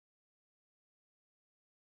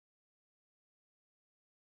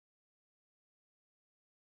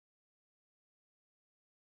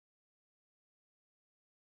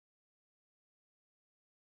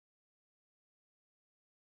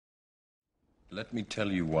Let me tell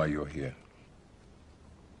you why you're here.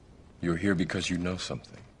 You're here because you know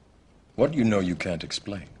something. What you know you can't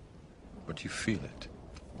explain, but you feel it.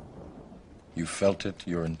 You felt it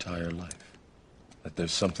your entire life, that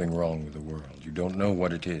there's something wrong with the world. You don't know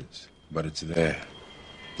what it is, but it's there,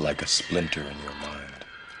 like a splinter in your mind,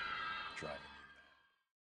 driving you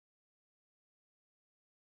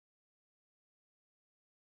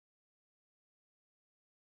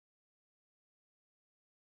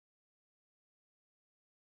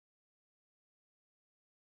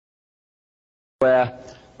where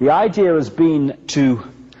the idea has been to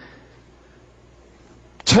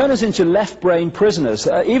turn us into left brain prisoners.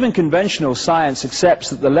 Even conventional science accepts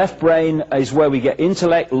that the left brain is where we get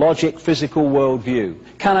intellect, logic, physical worldview.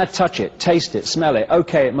 Can I touch it, taste it, smell it?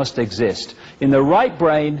 Okay, it must exist. In the right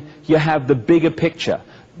brain, you have the bigger picture,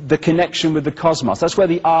 the connection with the cosmos. That's where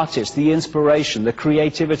the artist, the inspiration, the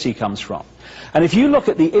creativity comes from. And if you look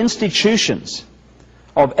at the institutions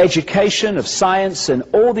of education, of science, and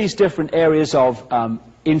all these different areas of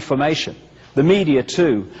information, the media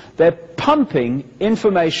too, they're pumping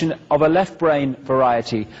information of a left brain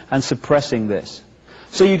variety and suppressing this.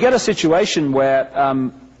 So you get a situation where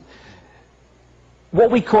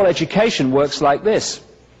what we call education works like this.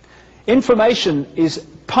 Information is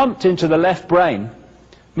pumped into the left brain,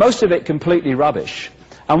 most of it completely rubbish.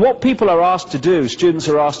 And what people are asked to do, students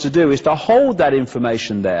are asked to do, is to hold that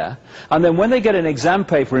information there, and then when they get an exam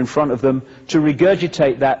paper in front of them, to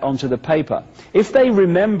regurgitate that onto the paper. If they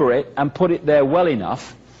remember it and put it there well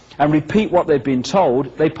enough, and repeat what they've been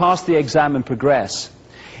told, they pass the exam and progress.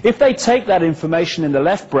 If they take that information in the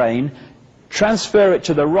left brain, transfer it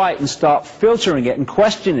to the right and start filtering it and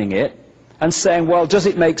questioning it, and saying, well, does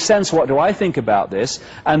it make sense, what do I think about this,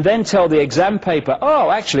 and then tell the exam paper,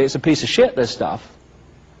 oh, actually it's a piece of shit, this stuff,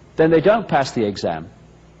 then they don't pass the exam,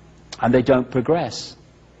 and they don't progress.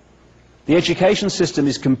 The education system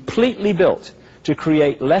is completely built to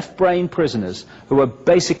create left brain prisoners who are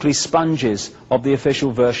basically sponges of the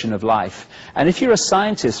official version of life. And if you're a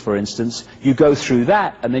scientist, for instance, you go through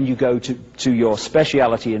that, and then you go to your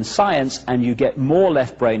speciality in science, and you get more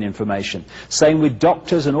left brain information. Same with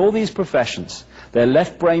doctors and all these professions. They're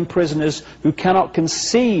left brain prisoners who cannot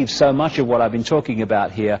conceive so much of what I've been talking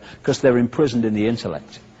about here because they're imprisoned in the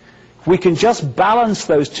intellect. If we can just balance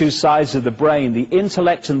those two sides of the brain, the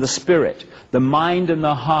intellect and the spirit, the mind and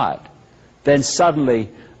the heart, then suddenly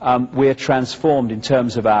we're transformed in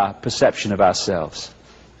terms of our perception of ourselves.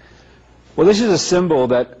 Well, this is a symbol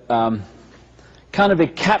that kind of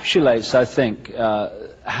encapsulates, I think,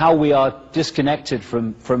 how we are disconnected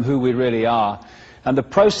from who we really are, and the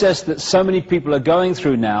process that so many people are going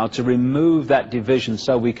through now to remove that division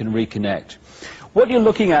so we can reconnect. What you're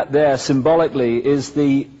looking at there symbolically is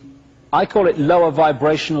the, I call it lower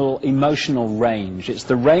vibrational emotional range. It's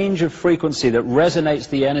the range of frequency that resonates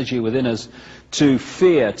the energy within us to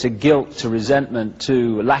fear, to guilt, to resentment,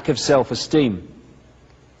 to lack of self-esteem.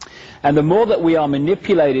 And the more that we are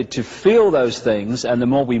manipulated to feel those things, and the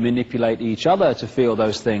more we manipulate each other to feel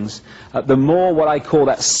those things, the more what I call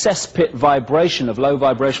that cesspit vibration of low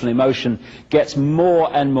vibrational emotion gets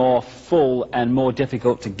more and more full and more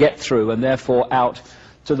difficult to get through, and therefore out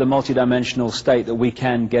to the multidimensional state that we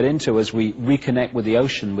can get into as we reconnect with the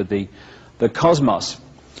ocean, with the cosmos.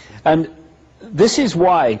 And this is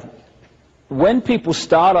why when people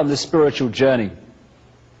start on this spiritual journey,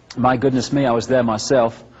 my goodness me, I was there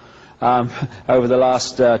myself over the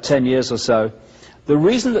last 10 years or so, the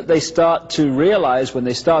reason that they start to realize when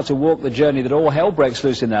they start to walk the journey that all hell breaks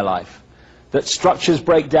loose in their life, that structures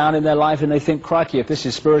break down in their life, and they think, crikey, if this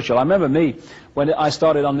is spiritual. I remember me, when I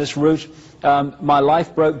started on this route, my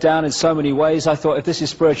life broke down in so many ways. I thought, if this is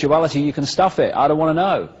spirituality, you can stuff it. I don't want to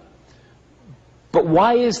know. But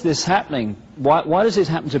why is this happening? Why does this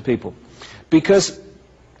happen to people? Because,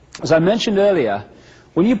 as I mentioned earlier,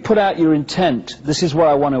 when you put out your intent, this is what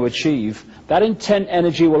I want to achieve, that intent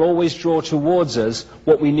energy will always draw towards us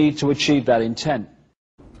what we need to achieve that intent.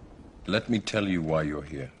 Let me tell you why you're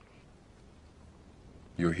here.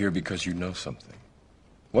 You're here because you know something.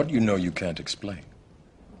 What you know you can't explain,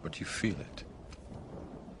 but you feel it.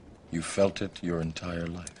 You felt it your entire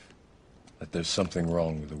life, that there's something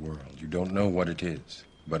wrong with the world. You don't know what it is,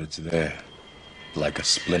 but it's there, like a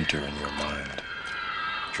splinter in your mind,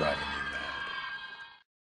 driving you mad.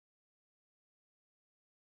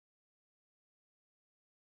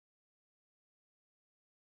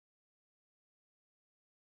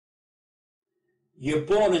 You're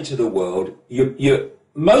born into the world.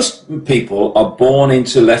 Most people are born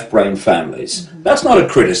into left brain families. That's not a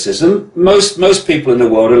criticism. Most people in the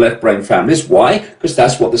world are left brain families. Why? Because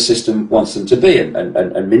that's what the system wants them to be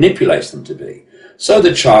and manipulates them to be. So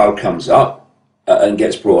the child comes up and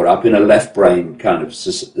gets brought up in a left brain kind of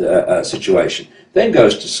situation, then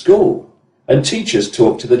goes to school. And teachers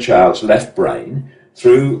talk to the child's left brain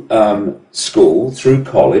through school, through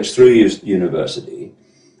college, through university.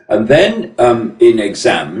 And then in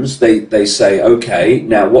exams, they say, okay,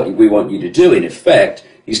 now what we want you to do, in effect,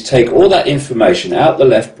 is take all that information out the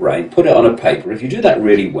left brain, put it on a paper. If you do that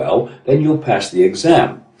really well, then you'll pass the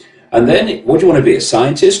exam. And then, what do you want to be, a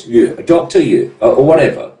scientist, you, a doctor, you, or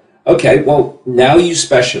whatever? Okay, well, now you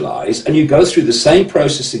specialize, and you go through the same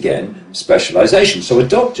process again, specialization. So a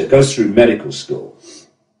doctor goes through medical school,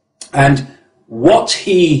 and what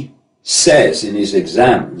he says in his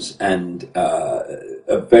exams and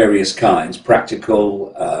of various kinds,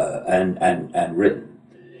 practical and written,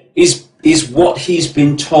 is what he's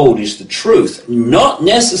been told is the truth, not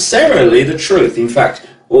necessarily the truth. In fact,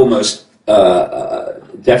 almost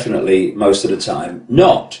definitely most of the time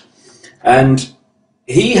not. And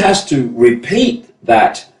he has to repeat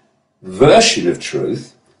that version of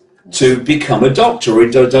truth to become a doctor, or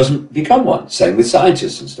he doesn't become one. Same with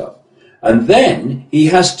scientists and stuff. And then he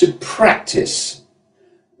has to practice.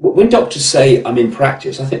 When doctors say, I'm in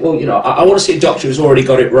practice, I think, well, you know, I want to see a doctor who's already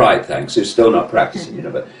got it right, thanks, who's still not practicing, you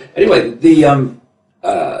know. But anyway, the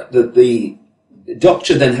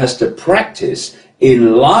doctor then has to practice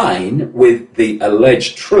in line with the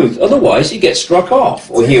alleged truth. Otherwise, he gets struck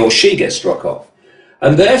off, or he or she gets struck off.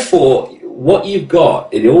 And therefore, what you've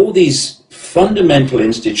got in all these fundamental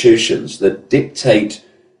institutions that dictate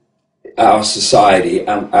our society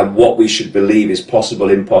and what we should believe is possible,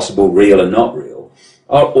 impossible, real and not real,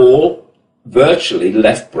 are all virtually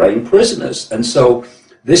left brain prisoners. And so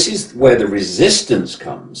this is where the resistance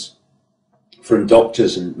comes from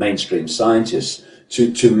doctors and mainstream scientists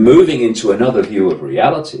to moving into another view of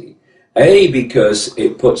reality. A, because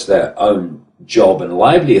it puts their own job and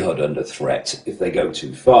livelihood under threat if they go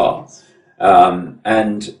too far.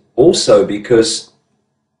 And also because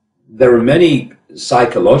there are many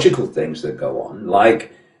psychological things that go on,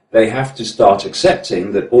 like they have to start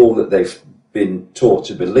accepting that all that they've been taught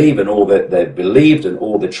to believe and all that they've believed and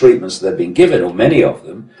all the treatments they've been given, or many of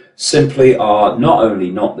them, simply are not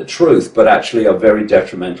only not the truth, but actually are very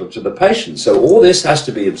detrimental to the patient. So all this has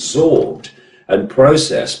to be absorbed and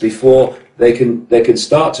processed before they can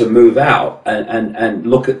start to move out and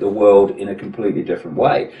look at the world in a completely different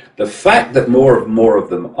way. The fact that more of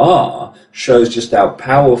them are shows just how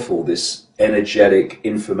powerful this energetic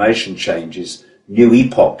information changes, new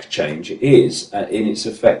epoch change is in its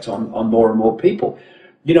effect on more and more people.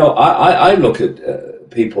 You know, I look at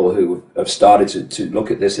people who have started to look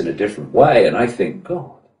at this in a different way, and I think,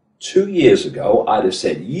 God, 2 years ago I'd have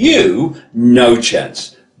said, you, no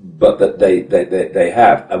chance. But that they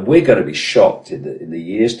have, and we're going to be shocked in the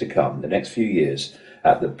years to come, the next few years,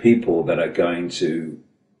 at the people that are going to,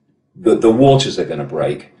 the waters are going to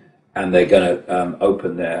break, and they're going to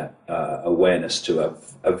open their awareness to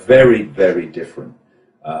a very, very different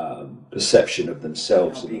perception of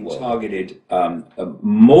themselves and the world. Targeted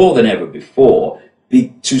more than ever before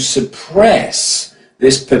to suppress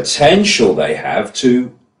this potential they have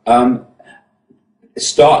to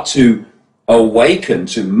start to awaken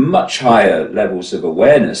to much higher levels of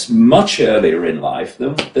awareness much earlier in life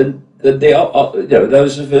than they are, you know,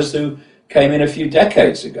 those of us who came in a few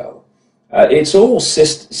decades ago. It's all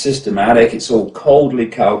systematic, it's all coldly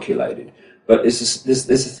calculated, but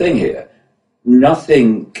there's a thing here.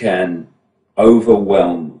 Nothing can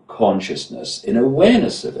overwhelm consciousness in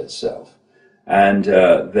awareness of itself. And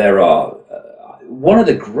there are, one of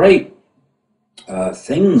the great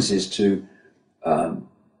things is to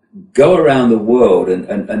go around the world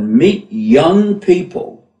and meet young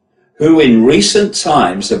people who in recent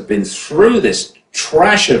times have been through this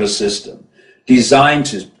trash of a system designed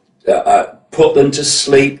to put them to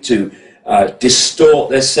sleep, to distort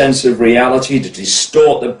their sense of reality, to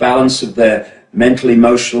distort the balance of their mental,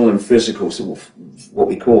 emotional and physical, what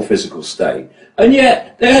we call physical state. And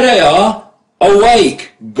yet, there they are,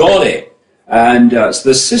 awake, got it. And so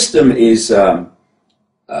the system is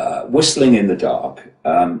whistling in the dark,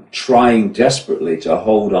 trying desperately to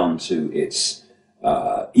hold on to its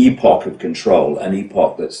epoch of control, an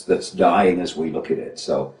epoch that's dying as we look at it.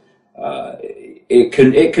 So it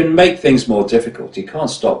can make things more difficult. You can't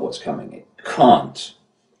stop what's coming. It can't.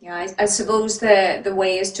 Yeah, I suppose the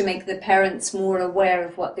way is to make the parents more aware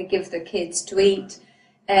of what they give their kids to eat,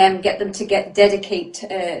 get them to dedicate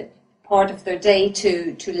part of their day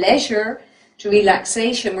to leisure, to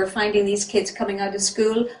relaxation. We're finding these kids coming out of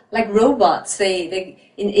school like robots.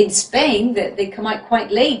 In Spain, they come out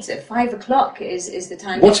quite late. At 5 o'clock is the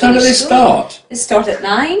time. What time do they start? They start at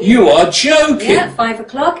 9. You are joking. Yeah, 5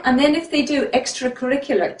 o'clock. And then if they do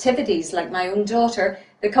extracurricular activities, like my own daughter,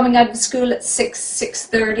 they're coming out of school at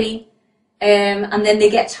 6:30, and then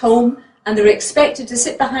they get home and they're expected to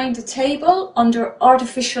sit behind a table under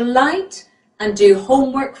artificial light and do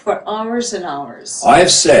homework for hours and hours. I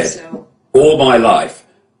have said all my life,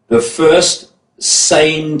 the first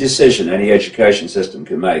sane decision any education system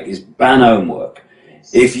can make is ban homework.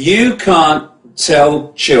 If you can't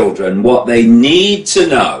tell children what they need to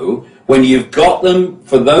know when you've got them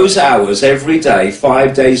for those hours every day,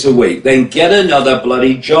 5 days a week, then get another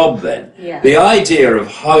bloody job then. Yeah. The idea of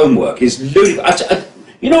homework is ludicrous.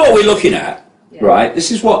 You know what we're looking at, right?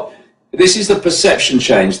 This is the perception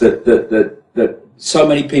change that so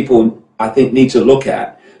many people, I think, need to look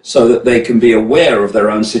at, so that they can be aware of their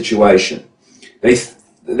own situation.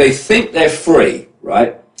 They think they're free,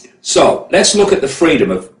 right? So let's look at the freedom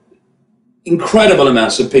of incredible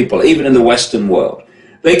amounts of people, even in the Western world.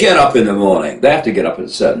 They get up in the morning. They have to get up at a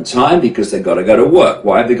certain time because they've got to go to work.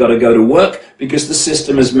 Why have they got to go to work? Because the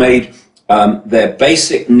system has made their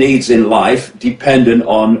basic needs in life dependent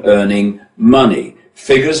on earning money.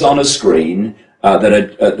 Figures on a screen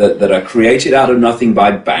that are created out of nothing by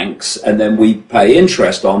banks, and then we pay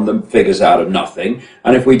interest on them, figures out of nothing.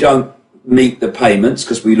 And if we don't meet the payments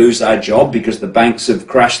because we lose our job because the banks have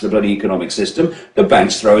crashed the bloody economic system, the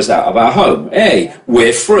banks throw us out of our home. Hey,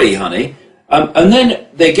 we're free, honey. And then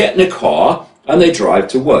they get in a car and they drive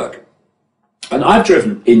to work. And I've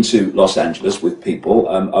driven into Los Angeles with people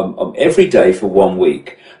every day for 1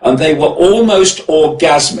 week, and they were almost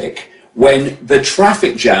orgasmic when the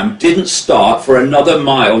traffic jam didn't start for another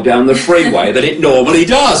mile down the freeway that it normally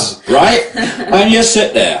does, right? And you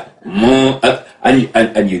sit there,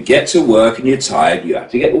 and you get to work and you're tired, you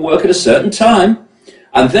have to get to work at a certain time,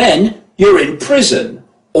 and then you're in prison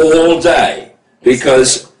all day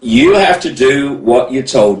because you have to do what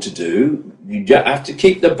you're told to do. You have to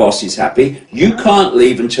keep the bosses happy. You can't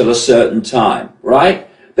leave until a certain time, right?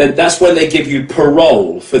 Then that's when they give you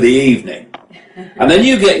parole for the evening. And then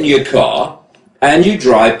you get in your car and you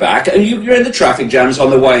drive back, and you're in the traffic jams on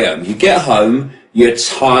the way home. You get home, you're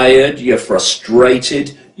tired, you're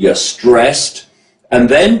frustrated, you're stressed, and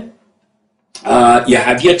then you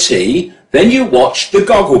have your tea. Then you watch the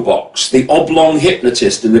Gogglebox, the oblong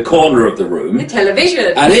hypnotist in the corner of the room. The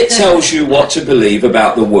television. And it tells you what to believe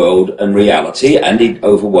about the world and reality, and it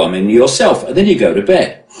overwhelmingly yourself. And then you go to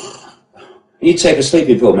bed. You take a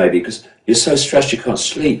sleeping pill maybe because you're so stressed you can't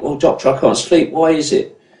sleep. Oh, doctor, I can't sleep. Why is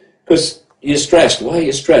it? Because you're stressed. Why are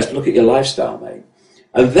you stressed? Look at your lifestyle, mate.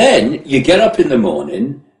 And then you get up in the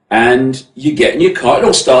morning and you get in your car. It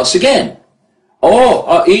all starts again.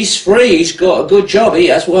 Oh, he's free. He's got a good job. He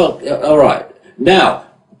has, well, all right. Now,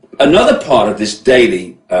 another part of this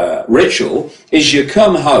daily ritual is you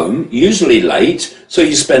come home, usually late, so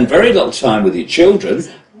you spend very little time with your children,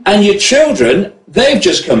 and your children, they've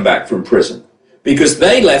just come back from prison because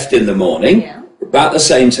they left in the morning about the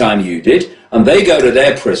same time you did, and they go to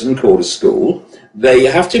their prison called a school. They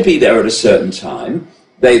have to be there at a certain time.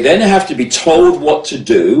 They then have to be told what to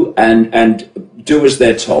do and do as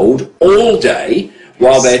they're told all day,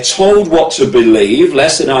 while they're told what to believe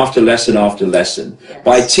lesson after lesson after lesson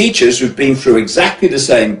by teachers who've been through exactly the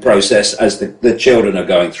same process as the children are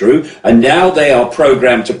going through, and now they are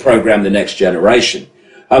programmed to program the next generation.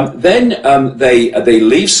 Then they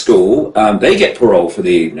leave school, they get parole for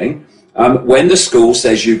the evening when the school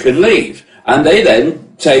says you can leave, and they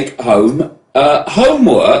then take home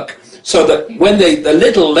homework, so that when the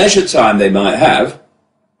little leisure time they might have,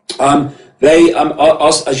 they are,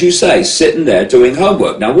 as you say, sitting there doing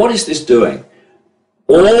homework. Now, what is this doing?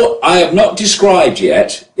 Or I have not described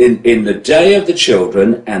yet, in the day of the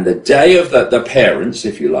children and the day of the parents,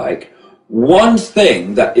 if you like, one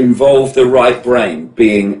thing that involved the right brain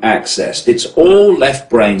being accessed. It's all left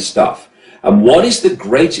brain stuff. And what is the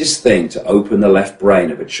greatest thing to open the left brain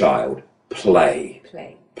of a child? Play.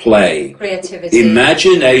 Play. Creativity.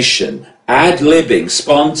 Imagination. Ad-libbing.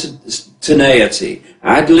 Spontaneity.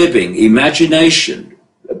 Ad-libbing. Imagination.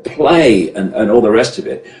 Play. And all the rest of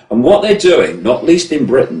it. And what they're doing, not least in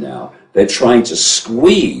Britain now, they're trying to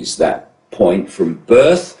squeeze that point from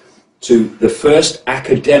birth to the first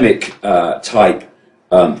academic type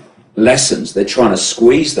lessons. They're trying to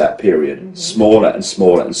squeeze that period smaller and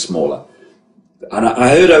smaller and smaller. And I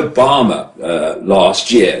heard Obama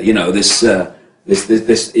last year, you know, this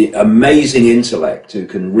amazing intellect who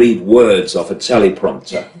can read words off a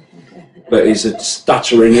teleprompter, but he's a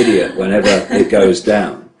stuttering idiot whenever it goes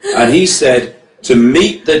down. And he said, to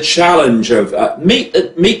meet the challenge of meet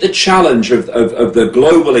the challenge of the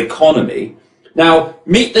global economy. Now,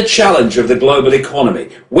 meet the challenge of the global economy.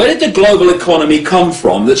 Where did the global economy come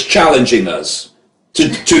from that's challenging us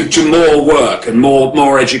to more work and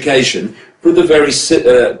more education? From the very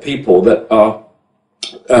people that are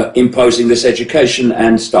imposing this education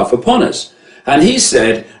and stuff upon us. And he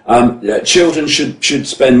said children should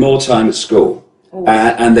spend more time at school.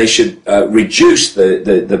 And they should reduce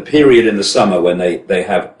the period in the summer when they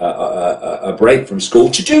have a break from school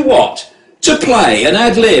to do what? To play and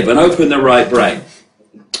ad-lib and open the right brain.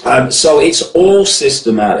 So it's all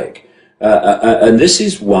systematic. And this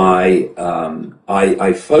is why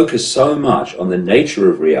I focus so much on the nature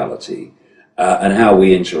of reality and how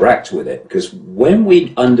we interact with it. Because when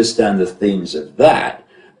we understand the themes of that,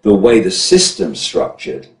 the way the system's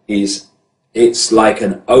structured is it's like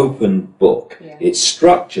an open book. Yeah. It's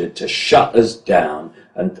structured to shut us down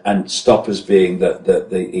and stop us being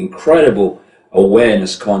the incredible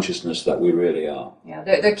awareness consciousness that we really are. Yeah,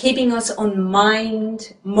 they're keeping us on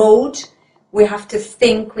mind mode. We have to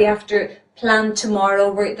think, we have to plan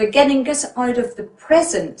tomorrow. They're getting us out of the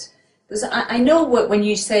present. Because I know when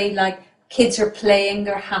you say, like, kids are playing,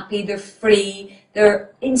 they're happy, they're free,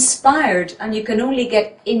 they're inspired, and you can only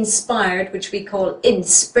get inspired, which we call in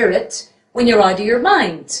spirit, when you're out of your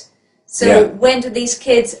mind. So yeah. When do these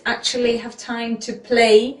kids actually have time to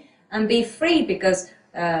play and be free? Because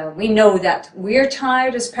we know that we're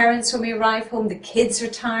tired as parents when we arrive home, the kids are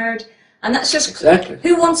tired, and that's just exactly.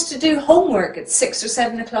 Who wants to do homework at 6 or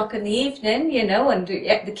 7 o'clock in the evening, you know, and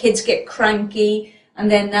the kids get cranky, and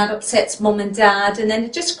then that upsets mum and dad, and then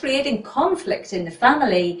it's just creating conflict in the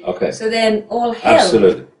family. Okay. So then all hell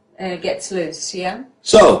Absolutely. Gets loose, yeah?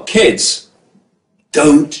 So, kids,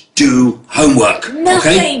 don't do homework.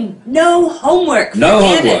 Nothing. Okay? No homework. No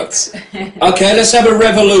homework. Okay, let's have a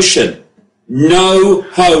revolution. No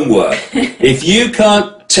homework. If you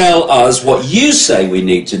can't tell us what you say we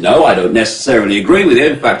need to know, I don't necessarily agree with you,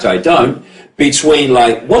 in fact I don't, between,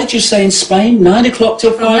 like, what did you say in Spain, 9 o'clock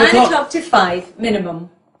till 5 o'clock? 9 o'clock to 5, minimum.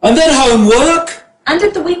 And then homework? And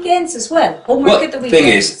at the weekends as well. Homework at the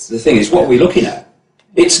weekends. The thing is, what are we looking at?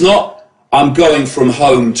 It's not, I'm going from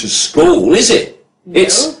home to school, is it? No.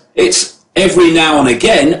 It's every now and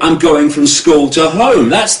again, I'm going from school to home.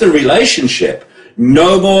 That's the relationship.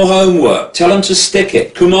 No more homework. Tell them to stick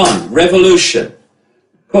it. Come on, revolution.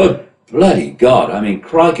 Good bloody God. I mean,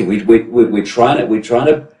 crikey, we're trying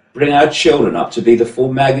to bring our children up to be the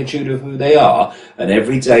full magnitude of who they are. And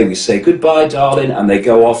every day we say, goodbye, darling, and they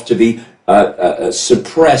go off to be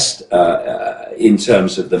suppressed in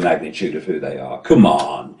terms of the magnitude of who they are. Come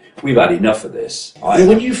on. We've had enough of this.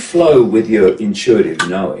 When you flow with your intuitive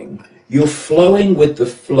knowing, you're flowing with the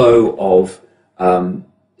flow of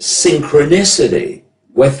synchronicity,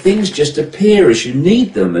 where things just appear as you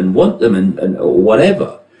need them and want them and or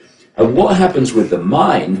whatever. And what happens with the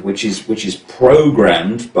mind, which is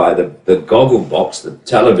programmed by the goggle box, the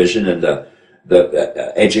television, and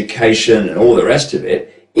the education and all the rest of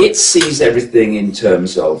it, it sees everything in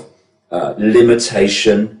terms of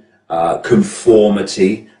limitation,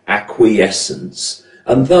 conformity, acquiescence,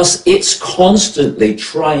 and thus it's constantly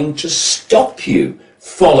trying to stop you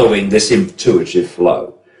following this intuitive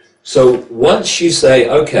flow. So once you say,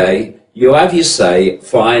 okay, you have your say,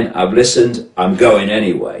 fine, I've listened, I'm going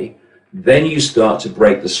anyway, then you start to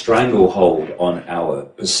break the stranglehold on our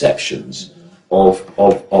perceptions of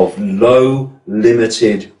low,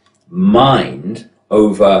 limited mind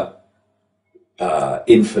over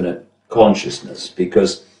infinite consciousness,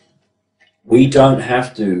 because we don't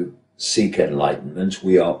have to seek enlightenment.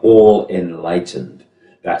 We are all enlightened.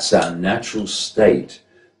 That's our natural state.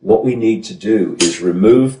 What we need to do is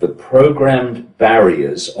remove the programmed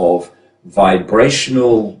barriers of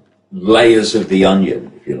vibrational layers of the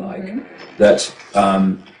onion, if you like, that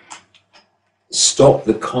stop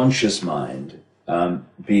the conscious mind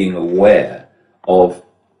being aware of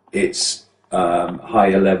its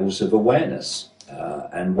higher levels of awareness.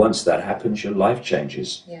 And once that happens, your life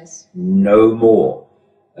changes. Yes. No more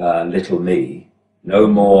little me, no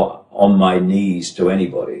more on my knees to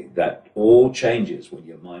anybody. That all changes when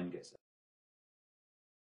your mind gets...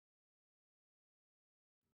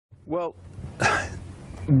 Well,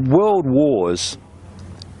 world wars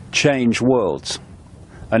change worlds.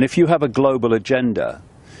 And if you have a global agenda,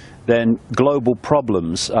 then global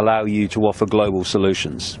problems allow you to offer global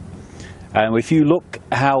solutions. And if you look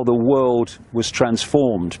how the world was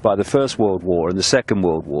transformed by the First World War and the Second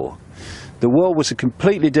World War, the world was a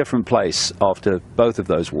completely different place after both of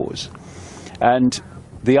those wars. And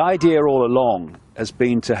the idea all along has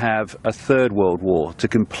been to have a third world war to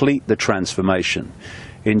complete the transformation.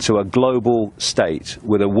 into a global state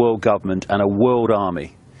with a world government and a world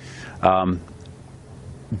army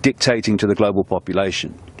dictating to the global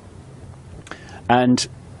population. And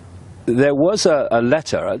there was a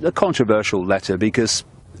letter, a controversial letter, because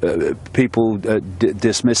people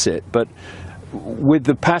dismiss it, but with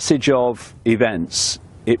the passage of events,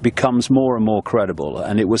 it becomes more and more credible.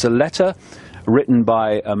 And it was a letter written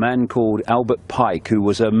by a man called Albert Pike, who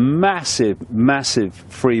was a massive, massive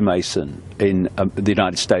Freemason in the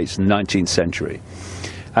United States in the 19th century.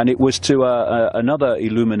 And it was to another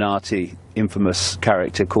Illuminati infamous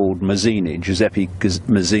character called Mazzini, Giuseppe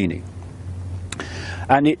Mazzini.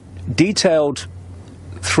 And it detailed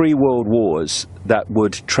 3 world wars that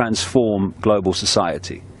would transform global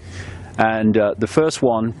society. And the first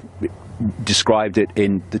one described it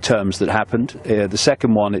in the terms that happened. The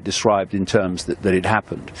second one it described in terms that it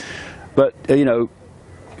happened. But, you know,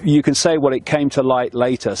 you can say, well, it came to light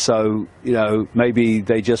later, so, you know, maybe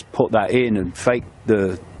they just put that in and faked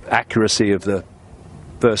the accuracy of the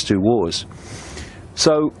first 2 wars.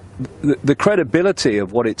 So the credibility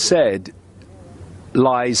of what it said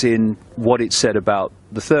lies in what it said about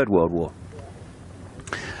the Third World War.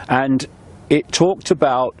 And it talked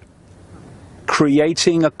about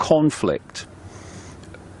creating a conflict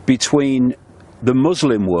between the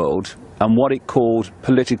Muslim world and what it called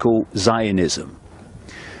political Zionism.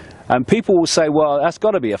 And people will say, well, that's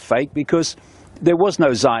got to be a fake because there was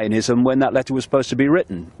no Zionism when that letter was supposed to be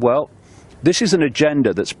written. Well, this is an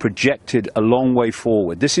agenda that's projected a long way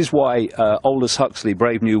forward. This is why Aldous Huxley,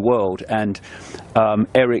 Brave New World, and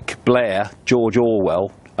Eric Blair, George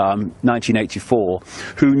Orwell, 1984,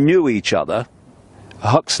 who knew each other.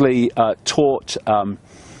 Huxley taught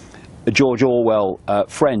George Orwell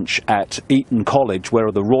French at Eton College,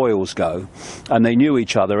 where the royals go, and they knew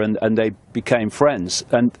each other and they became friends.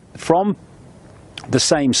 And from the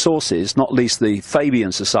same sources, not least the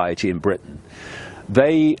Fabian Society in Britain,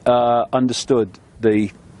 they understood the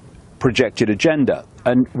projected agenda.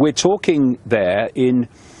 And we're talking there in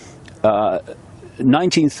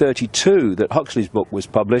 1932 that Huxley's book was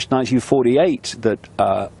published, 1948 that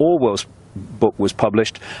Orwell's book was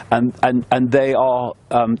published, and they are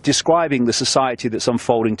describing the society that's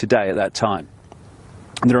unfolding today at that time.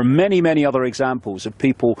 And there are many, many other examples of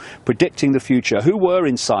people predicting the future who were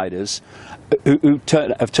insiders who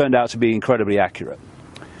have turned out to be incredibly accurate.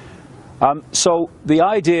 So the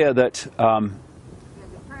idea that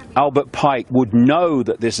Albert Pike would know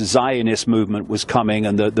that this Zionist movement was coming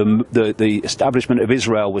and the establishment of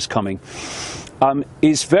Israel was coming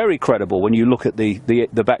is very credible when you look at the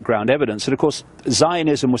background evidence. And of course,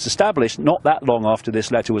 Zionism was established not that long after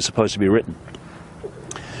this letter was supposed to be written.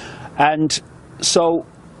 And so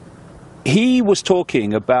he was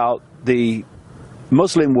talking about the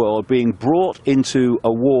Muslim world being brought into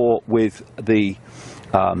a war with the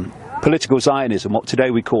political Zionism, what today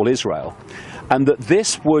we call Israel, and that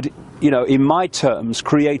this would, you know, in my terms,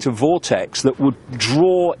 create a vortex that would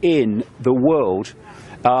draw in the world,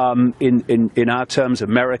 in our terms,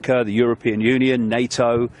 America, the European Union,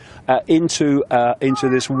 NATO, into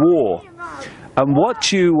this war. And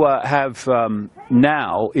what you have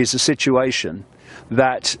now is a situation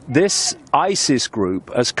that this ISIS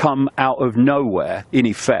group has come out of nowhere, in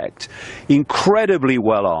effect, incredibly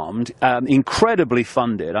well armed, incredibly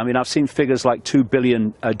funded. I mean, I've seen figures like $2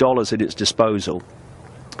 billion at its disposal.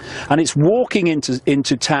 And it's walking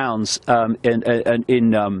into towns in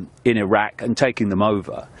Iraq and taking them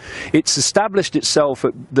over. It's established itself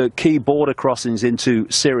at the key border crossings into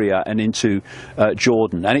Syria and into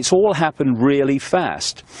Jordan. And it's all happened really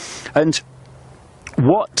fast. And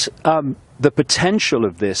what the potential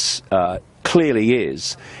of this clearly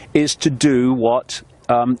is to do what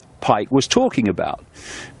Pike was talking about.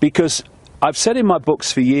 Because I've said in my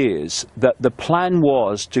books for years that the plan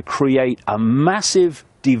was to create a massive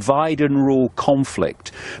divide and rule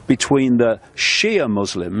conflict between the Shia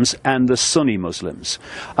Muslims and the Sunni Muslims.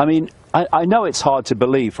 I mean, I know it's hard to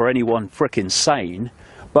believe for anyone frickin' sane,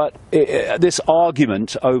 but this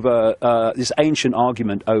argument over, this ancient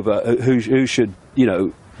argument over who should, you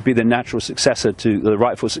know, be the natural successor to, the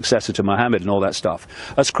rightful successor to Muhammad and all that stuff,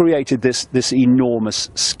 has created this enormous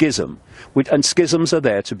schism. And schisms are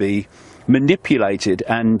there to be manipulated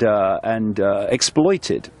and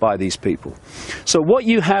exploited by these people. So what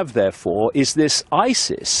you have, therefore, is this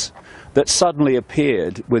ISIS that suddenly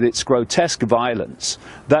appeared with its grotesque violence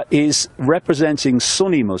that is representing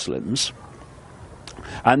Sunni Muslims.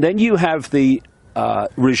 And then you have the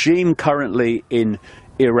regime currently in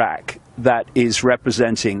Iraq that is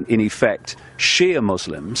representing, in effect, Shia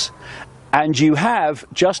Muslims. And you have,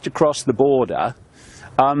 just across the border,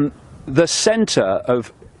 the center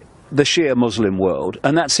of the Shia Muslim world,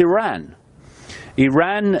 and that's Iran.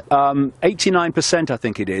 Iran, 89% I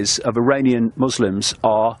think it is, of Iranian Muslims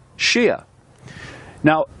are Shia.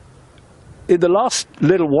 Now, in the last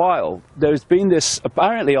little while, there's been this,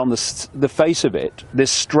 apparently on the face of it,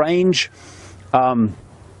 this strange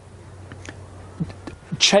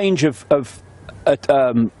change of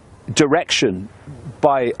direction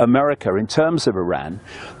by America in terms of Iran.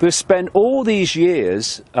 They've spent all these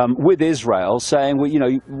years with Israel saying, well, you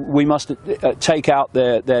know, we must take out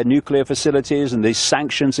their nuclear facilities and these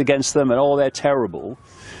sanctions against them, and all they're terrible.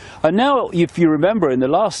 And now, if you remember, in the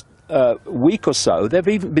last week or so, they've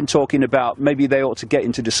even been talking about maybe they ought to get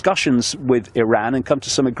into discussions with Iran and come to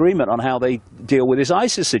some agreement on how they deal with this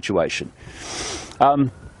ISIS situation.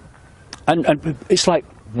 And it's like,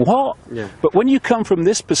 what? Yeah. But when you come from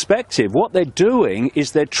this perspective, what they're doing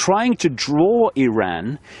is they're trying to draw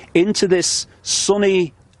Iran into this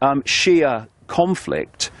Sunni Shia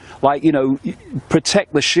conflict, like, you know,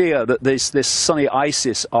 protect the Shia that this Sunni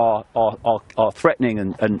ISIS are threatening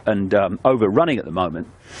and overrunning at the moment.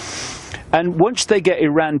 And once they get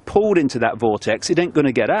Iran pulled into that vortex, it ain't going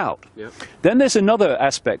to get out. Yep. Then there's another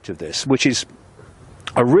aspect of this, which is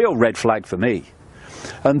a real red flag for me.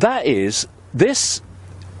 And that is, this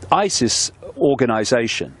ISIS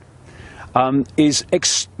organization is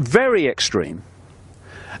very extreme.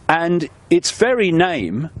 And its very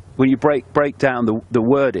name, when you break down the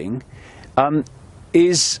wording,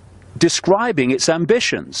 is describing its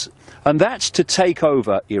ambitions. And that's to take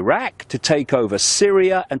over Iraq, to take over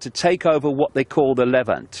Syria, and to take over what they call the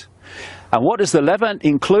Levant. And what does the Levant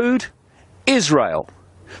include? Israel.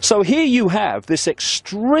 So here you have this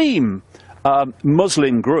extreme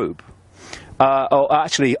Muslim group, or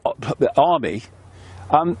actually the army,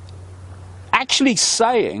 actually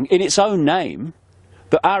saying in its own name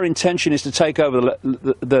that our intention is to take over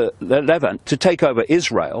the Levant, to take over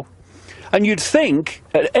Israel. And you'd think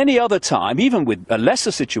at any other time, even with a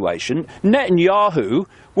lesser situation, Netanyahu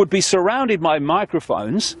would be surrounded by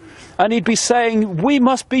microphones and he'd be saying, we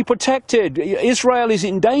must be protected, Israel is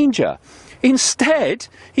in danger. Instead,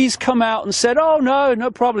 he's come out and said, oh, no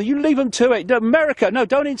problem, you leave them to it. America, no,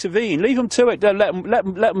 don't intervene, leave them to it, let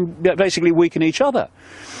them basically weaken each other.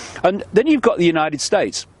 And then you've got the United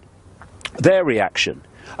States, their reaction.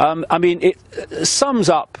 I mean, it sums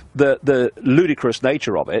up the ludicrous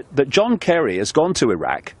nature of it, that John Kerry has gone to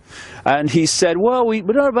Iraq and he said, well, we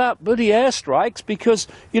know about bloody airstrikes because,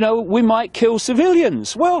 you know, we might kill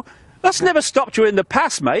civilians. Well, that's never stopped you in the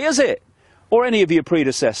past, mate, has it? Or any of your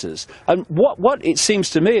predecessors. And what it seems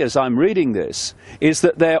to me as I'm reading this is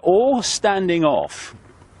that they're all standing off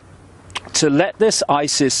to let this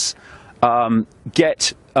ISIS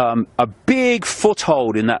get a big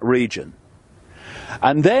foothold in that region.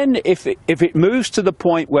 And then if it moves to the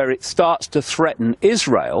point where it starts to threaten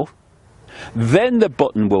Israel, then the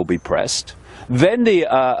button will be pressed. Then the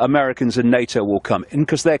Americans and NATO will come in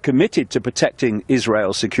because they're committed to protecting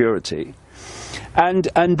Israel's security. And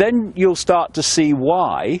then you'll start to see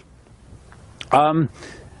why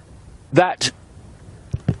that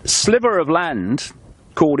sliver of land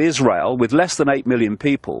called Israel, with less than 8 million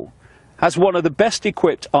people, has one of the best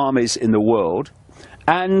equipped armies in the world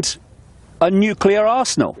and a nuclear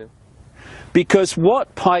arsenal. Yeah. Because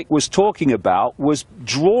what Pike was talking about was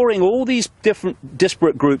drawing all these different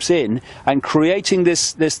disparate groups in and creating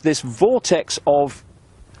this vortex of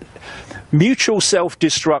mutual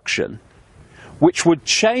self-destruction, which would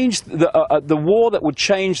change the war that would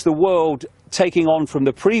change the world, taking on from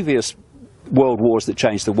the previous world wars that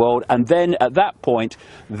changed the world, and then at that point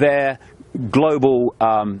their global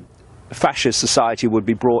fascist society would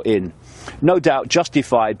be brought in. No doubt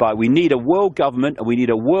justified by, we need a world government and we need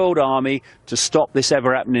a world army to stop this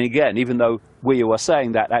ever happening again, even though we who are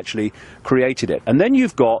saying that actually created it. And then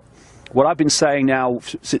you've got what I've been saying now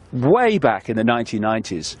way back in the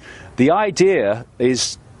 1990s. The idea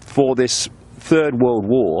is for this Third World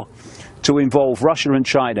War to involve Russia and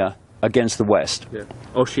China against the West. Yeah.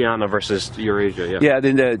 Oceania versus Eurasia, yeah. Yeah,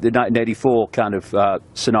 in the 1984 kind of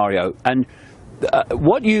scenario. And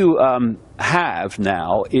what you have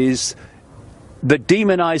now is the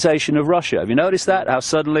demonization of Russia. Have you noticed that? How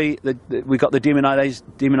suddenly we got the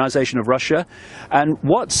demonization of Russia? And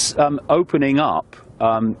what's opening up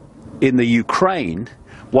in the Ukraine,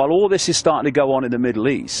 while all this is starting to go on in the Middle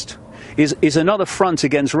East, is another front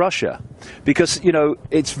against Russia. Because, you know,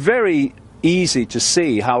 it's very easy to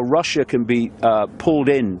see how Russia can be pulled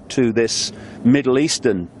into this Middle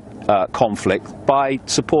Eastern conflict by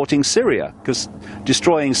supporting Syria, because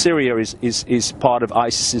destroying Syria is part of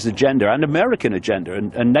ISIS's agenda and American agenda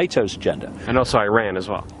and NATO's agenda. And also Iran as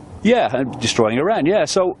well. Yeah, and destroying Iran. Yeah,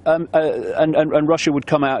 so and Russia would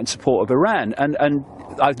come out in support of Iran, and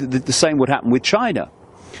the same would happen with China.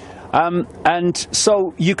 And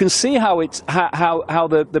so you can see how it's how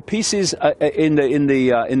the pieces in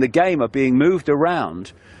the game are being moved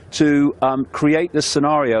around to create this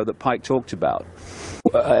scenario that Pike talked about.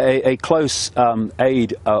 A close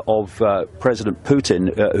aide of President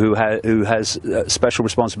Putin, who has special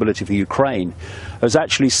responsibility for Ukraine, has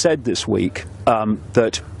actually said this week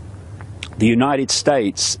that the United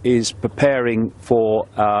States is preparing for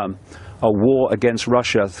a war against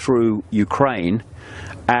Russia through Ukraine,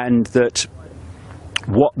 and that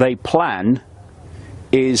what they plan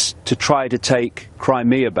is to try to take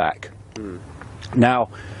Crimea back. Now,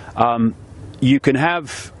 you can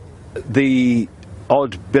have the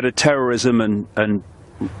odd bit of terrorism and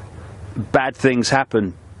bad things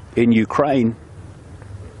happen in Ukraine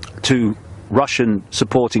to Russian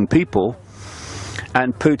supporting people,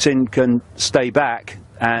 and Putin can stay back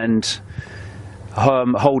and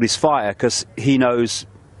hold his fire because he knows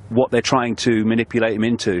what they're trying to manipulate him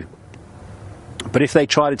into. But if they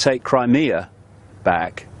try to take Crimea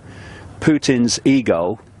back, Putin's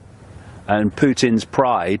ego and Putin's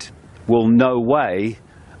pride will no way,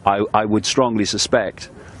 I would strongly suspect,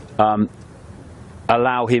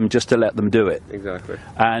 allow him just to let them do it. Exactly.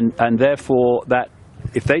 And therefore, that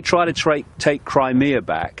if they try to take Crimea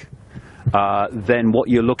back, then what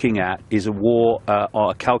you're looking at is a war,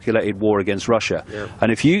 or a calculated war against Russia. Yeah.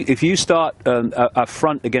 And if you start a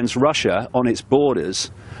front against Russia on its borders,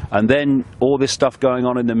 and then all this stuff going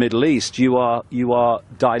on in the Middle East, you are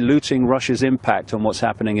diluting Russia's impact on what's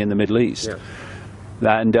happening in the Middle East. Yeah.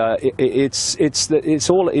 And it's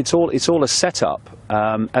all a setup.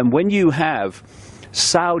 And when you have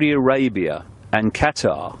Saudi Arabia and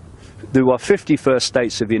Qatar, who are 51st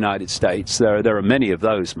states of the United States, there are many of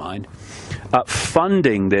those, mind,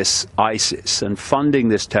 funding this ISIS and funding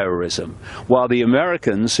this terrorism, while the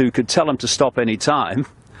Americans, who could tell them to stop any time,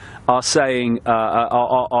 are saying,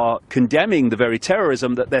 are condemning the very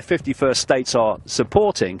terrorism that their 51st states are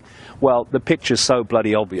supporting. Well, the picture's so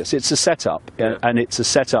bloody obvious. It's a setup, Yeah. and it's a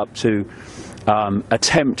setup to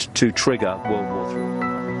attempt to trigger World War III.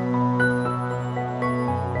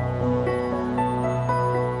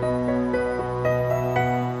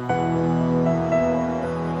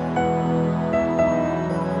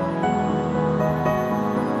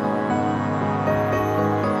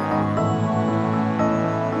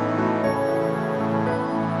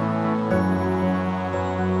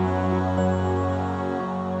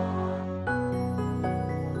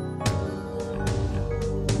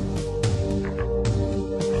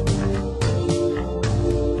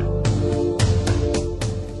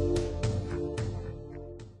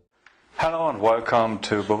 Hello and welcome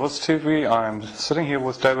to Perverse TV. I'm sitting here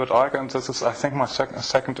with DavidIcke, and this is, I think, my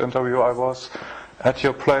second interview. I was at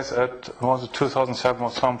your place was it 2007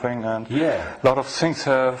 or something, and Yeah. a lot of things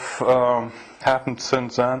have happened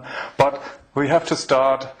since then. But we have to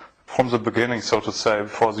start from the beginning, so to say,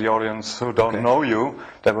 for the audience who don't know you.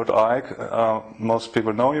 DavidIcke, most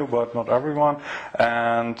people know you, but not everyone.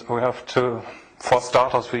 And we have to, for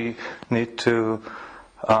starters, we need to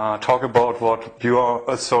talk about what you are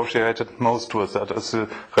associated most with, that is the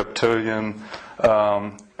reptilian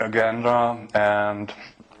agenda, and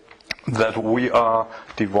that we are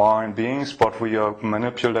divine beings, but we are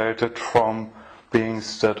manipulated from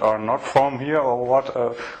beings that are not from here, or what,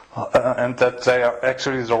 and that they are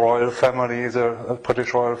actually the royal family, the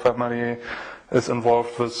British royal family is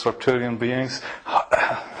involved with reptilian beings.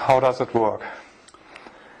 How does it work?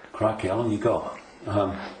 Crikey, how long you got?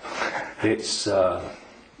 It's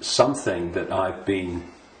something that I've been,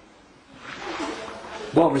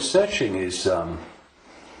 well, researching is a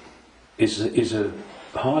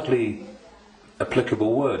hardly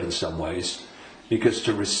applicable word in some ways, because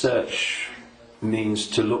to research means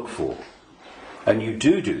to look for, and you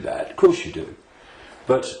do that, of course you do,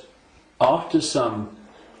 but after some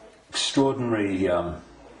extraordinary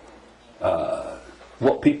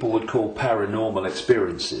what people would call paranormal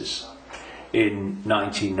experiences in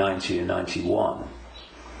 1990 and 91,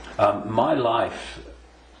 my life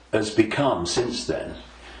has become, since then,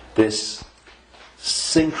 this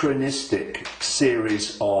synchronistic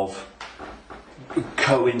series of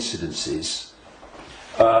coincidences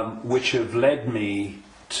which have led me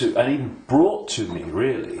to, and even brought to me,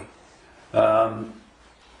 really,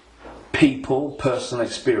 people, personal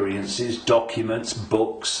experiences, documents,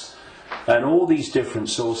 books, and all these different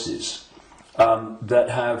sources that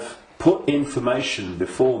have put information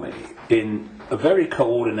before me in a very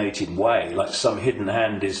coordinated way, like some hidden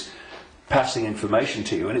hand is passing information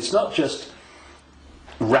to you. And it's not just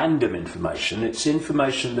random information. It's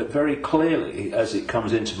information that very clearly, as it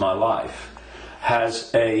comes into my life,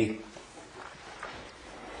 has a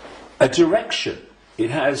direction.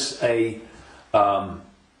 It has a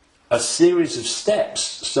series of steps.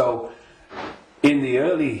 So in the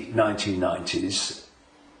early 1990s,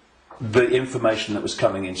 the information that was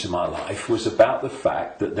coming into my life was about the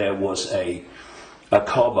fact that there was a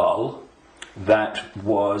cabal that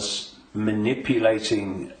was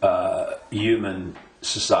manipulating human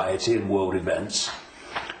society and world events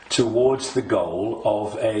towards the goal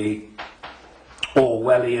of a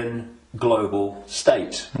Orwellian global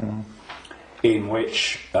state, in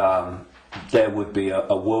which there would be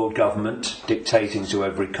a world government dictating to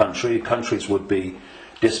every country. Countries would be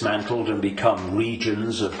dismantled and become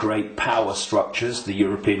regions of great power structures. The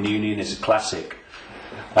European Union is a classic.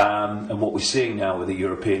 And what we're seeing now with the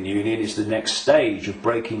European Union is the next stage of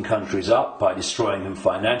breaking countries up by destroying them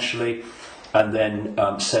financially, and then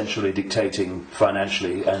centrally dictating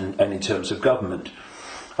financially and in terms of government.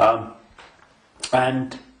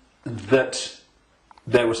 And that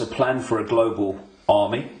there was a plan for a global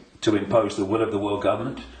army to impose the will of the world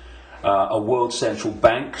government, a world central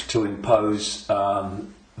bank to impose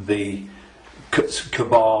the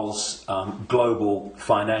cabal's global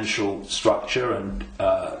financial structure and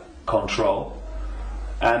control,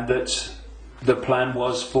 and that the plan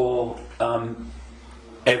was for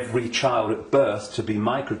every child at birth to be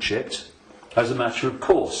microchipped as a matter of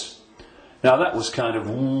course. Now that was kind of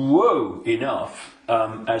whoa enough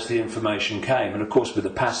as the information came, and of course with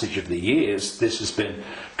the passage of the years this has been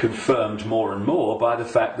confirmed more and more by the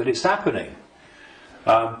fact that it's happening.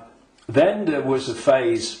 Then there was a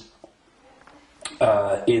phase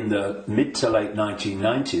in the mid to late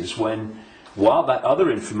 1990s when, while that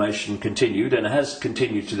other information continued, and has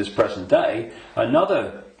continued to this present day,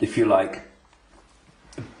 another, if you like,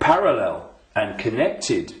 parallel and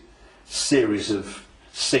connected series of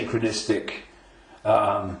synchronistic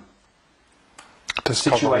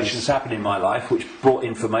situations happened in my life which brought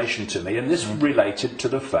information to me, and this related to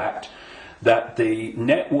the fact that the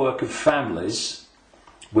network of families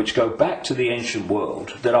which go back to the ancient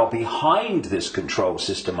world that are behind this control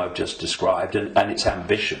system I've just described and its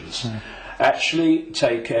ambitions actually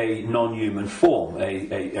take a non-human form,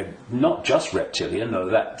 a not just reptilian, though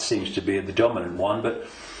that seems to be the dominant one, but,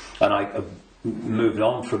 and I moved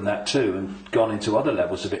on from that too and gone into other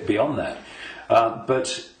levels of it beyond that.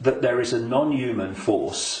 But that there is a non-human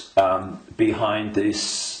force behind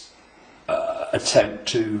this attempt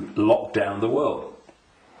to lock down the world.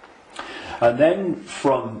 And then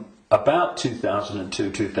from about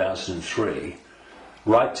 2002, 2003,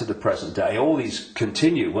 right to the present day, all these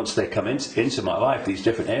continue, once they come into my life, these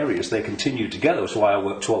different areas, they continue together. That's why I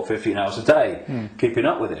work 12, 15 hours a day, keeping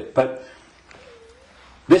up with it. But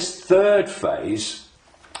this third phase,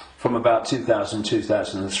 from about 2000,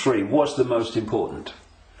 2003, was the most important.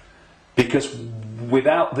 Because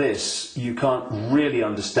without this, you can't really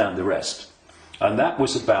understand the rest. And that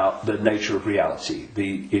was about the nature of reality,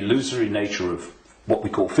 the illusory nature of what we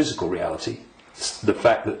call physical reality, the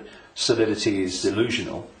fact that solidity is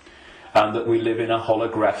illusional, and that we live in a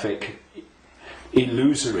holographic,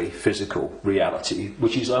 illusory physical reality,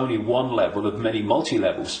 which is only one level of many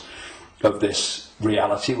multi-levels of this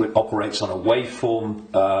reality, which operates on a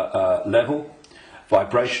waveform level,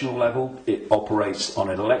 vibrational level, it operates on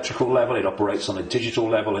an electrical level, it operates on a digital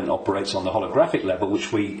level, and it operates on the holographic level,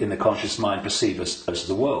 which we in the conscious mind perceive as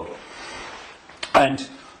the world. And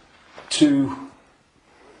to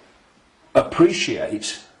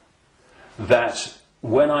appreciate that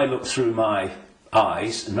when I look through my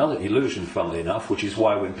eyes, another illusion funnily enough, which is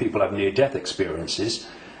why when people have near-death experiences,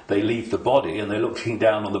 they leave the body and they're looking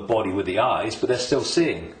down on the body with the eyes, but they're still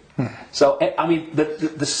seeing. So, I mean,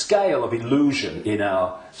 the scale of illusion in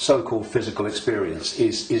our so-called physical experience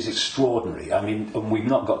is extraordinary. I mean, and we've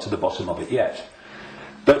not got to the bottom of it yet.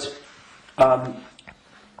 But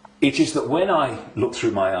it is that when I look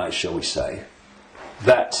through my eyes, shall we say,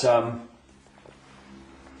 that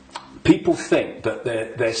people think that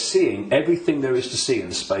they're seeing everything there is to see in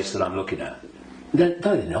the space that I'm looking at. No,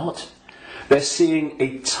 they're not. They're seeing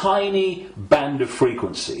a tiny band of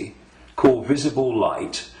frequency called visible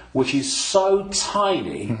light, which is so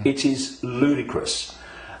tiny it is ludicrous.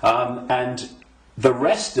 And the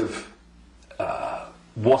rest of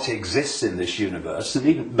what exists in this universe, and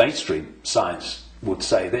even mainstream science would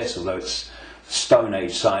say this, although it's Stone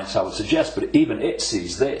Age science I would suggest, but even it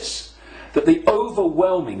sees this, that the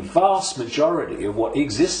overwhelming vast majority of what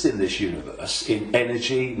exists in this universe, in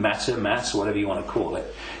energy, matter, mass, whatever you want to call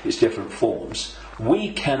it, its different forms,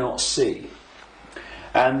 we cannot see.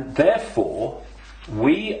 And therefore,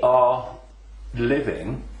 we are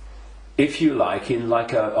living, if you like, in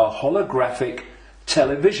like a holographic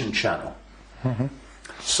television channel.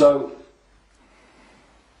 So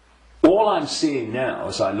all I'm seeing now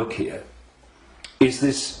as I look here is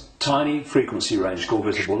this tiny frequency range called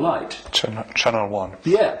visible light. Channel 1.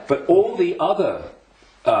 Yeah, but all the other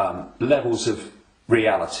levels of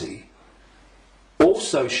reality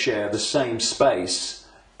also share the same space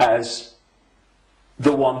as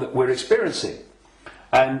the one that we're experiencing.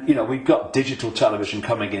 And, you know, we've got digital television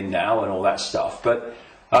coming in now and all that stuff, but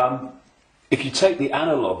if you take the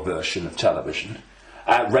analog version of television,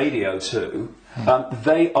 radio too,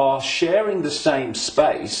 they are sharing the same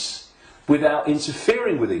space without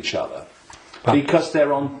interfering with each other, because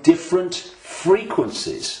they're on different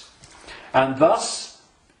frequencies. And thus,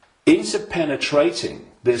 interpenetrating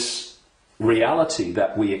this reality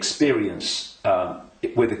that we experience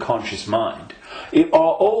with a conscious mind,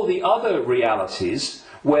 are all the other realities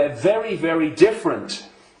where very, very different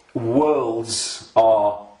worlds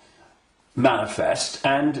are manifest,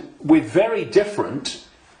 and with very different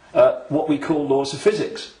what we call laws of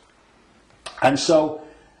physics. And so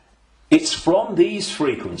it's from these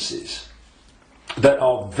frequencies that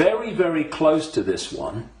are very, very close to this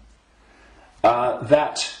one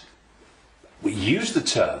that we use the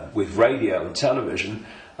term with radio and television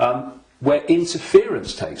where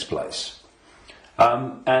interference takes place.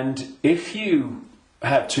 And if you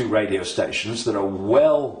have two radio stations that are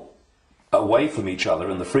well away from each other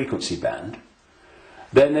in the frequency band,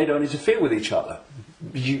 then they don't interfere with each other.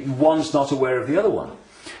 One's not aware of the other one.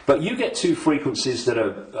 But you get two frequencies that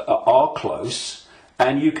are close,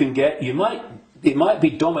 and you can get, it might be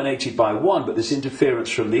dominated by one, but there's interference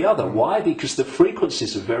from the other. Why? Because the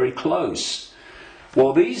frequencies are very close.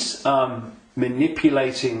 Well, these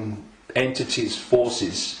manipulating entities,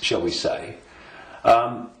 forces, shall we say,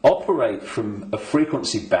 operate from a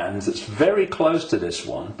frequency band that's very close to this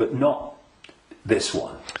one, but not this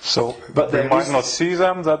one. So but we might not see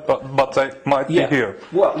them, but they might be here.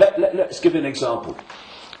 Well, let's give an example.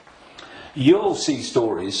 You'll see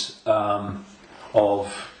stories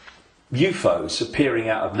of UFOs appearing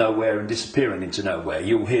out of nowhere and disappearing into nowhere.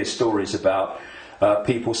 You'll hear stories about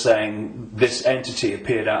people saying this entity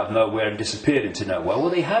appeared out of nowhere and disappeared into nowhere. Well,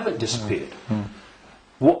 they haven't disappeared.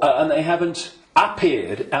 And they haven't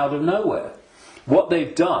appeared out of nowhere. What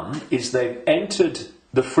they've done is they've entered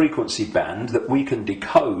the frequency band that we can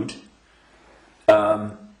decode,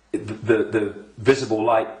 the visible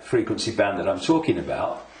light frequency band that I'm talking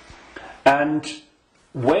about, and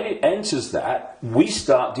when it enters that, we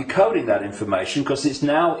start decoding that information because it's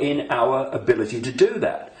now in our ability to do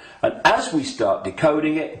that. And as we start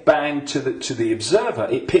decoding it, bang, to the observer,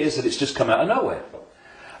 it appears that it's just come out of nowhere.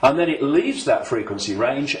 And then it leaves that frequency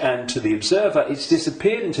range, and to the observer, it's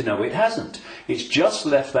disappeared into nowhere. It hasn't. It's just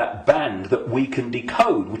left that band that we can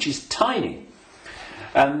decode, which is tiny.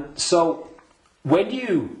 And so, when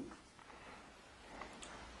you...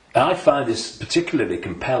 And I find this particularly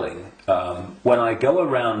compelling when I go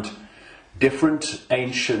around different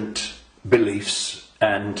ancient beliefs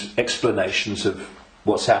and explanations of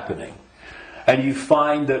what's happening. And you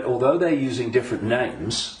find that although they're using different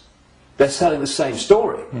names, they're telling the same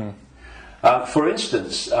story. For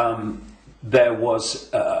instance, there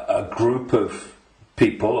was a group of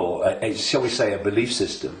people, or shall we say a belief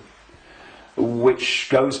system, which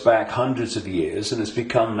goes back hundreds of years and has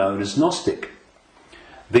become known as Gnostic.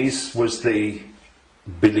 This was the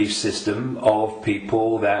belief system of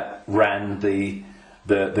people that ran the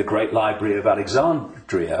great library of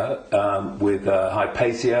Alexandria with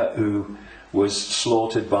Hypatia, who was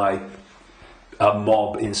slaughtered by a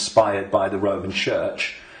mob inspired by the Roman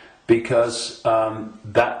Church, because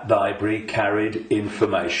that library carried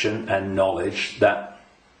information and knowledge that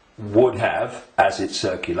would have, as it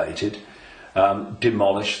circulated,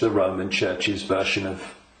 demolished the Roman Church's version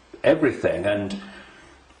of everything. And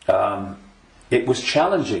it was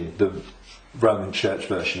challenging the Roman Church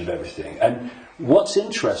version of everything. And what's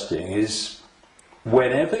interesting is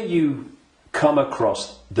whenever you come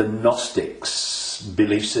across the Gnostics'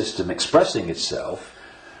 belief system expressing itself,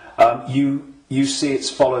 you see it's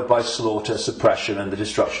followed by slaughter, suppression, and the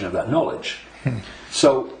destruction of that knowledge.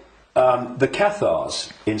 So the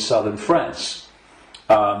Cathars in southern France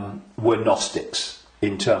were Gnostics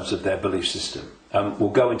in terms of their belief system. We'll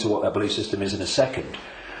go into what that belief system is in a second.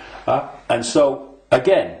 And so,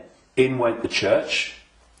 again, in went the church,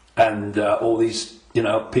 and all these,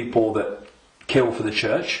 people that kill for the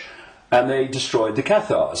church, and they destroyed the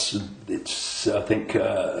Cathars. It's, I think,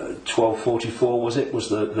 1244 was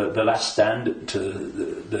the last stand to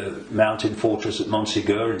the mountain fortress at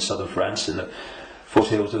Montségur in southern France, in the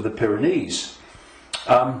foothills of the Pyrenees.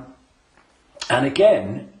 And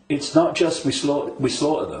again, it's not just we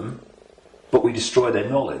slaughter them, but we destroy their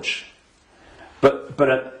knowledge. But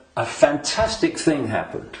a fantastic thing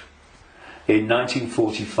happened in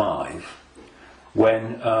 1945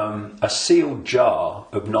 when a sealed jar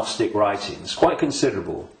of Gnostic writings, quite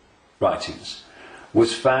considerable writings,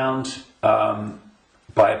 was found by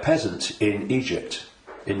a peasant in Egypt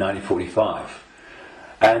in 1945.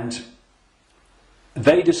 And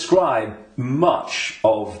they describe much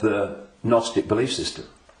of the Gnostic belief system.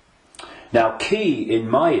 Now, key in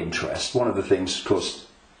my interest, one of the things, of course,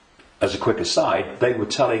 as a quick aside, they were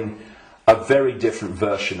telling a very different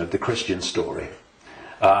version of the Christian story.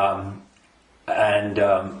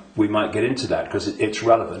 We might get into that because it's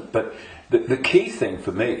relevant. But the key thing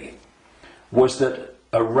for me was that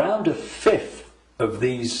around a fifth of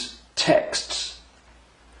these texts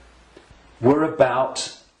were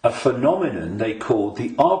about a phenomenon they called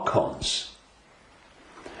the archons.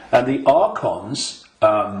 And the archons,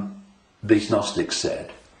 these Gnostics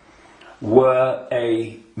said, were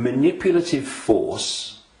a manipulative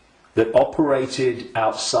force that operated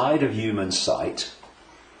outside of human sight,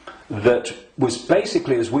 that was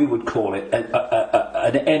basically, as we would call it,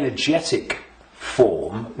 an energetic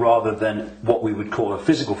form rather than what we would call a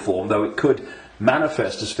physical form, though it could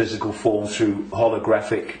manifest as physical form through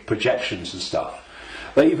holographic projections and stuff.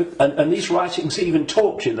 And these writings even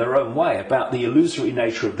talked in their own way about the illusory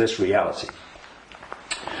nature of this reality.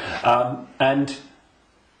 And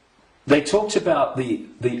they talked about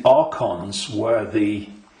the archons were the,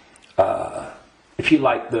 if you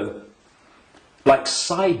like, like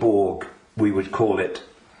cyborg, we would call it,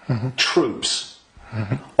 troops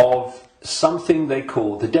of something they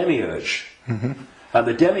called the demiurge. And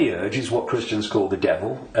the demiurge is what Christians call the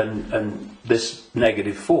devil and this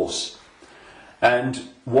negative force. And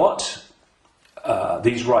what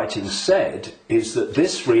these writings said is that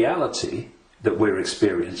this reality that we're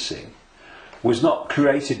experiencing was not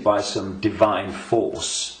created by some divine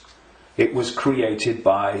force. It was created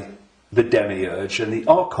by the demiurge and the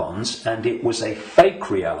archons, and it was a fake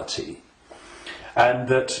reality. And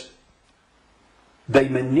that they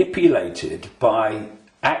manipulated by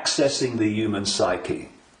accessing the human psyche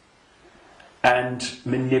and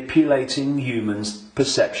manipulating humans'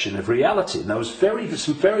 perception of reality. And there was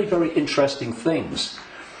some very, very interesting things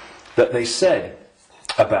that they said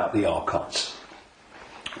about the archons.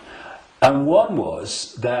 And one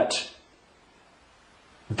was that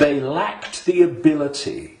they lacked the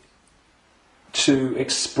ability to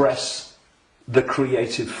express the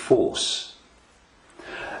creative force.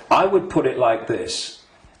 I would put it like this.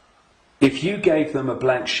 If you gave them a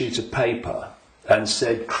blank sheet of paper and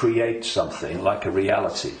said, create something like a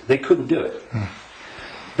reality, they couldn't do it.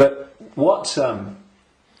 But what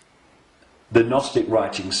the Gnostic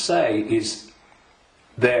writings say is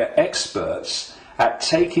they're experts at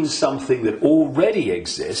taking something that already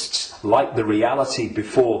exists, like the reality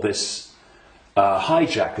before this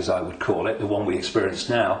hijack, as I would call it, the one we experience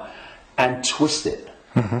now, and twist it.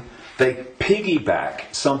 They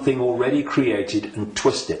piggyback something already created and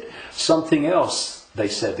twist it. Something else, they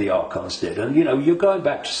said the archons did. And you know, you're going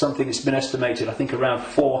back to something that's been estimated, I think, around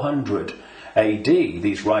 400 AD,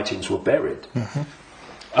 these writings were buried.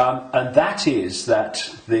 And that is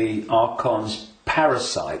that the archons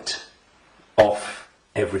parasite off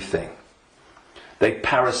everything. They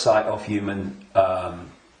parasite off human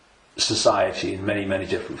society in many, many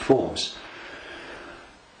different forms.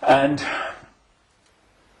 And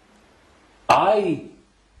I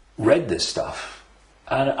read this stuff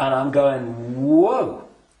and I'm going, whoa,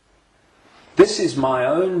 this is my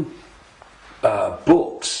own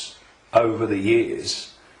books over the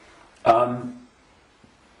years found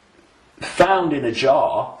in a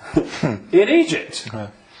jar in Egypt.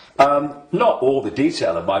 Not all the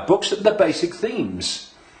detail of my books, but the basic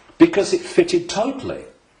themes, because it fitted totally.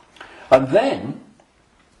 And then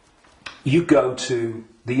you go to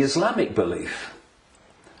the Islamic belief.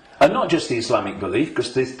 And not just the Islamic belief,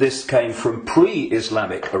 because this came from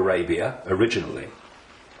pre-Islamic Arabia originally.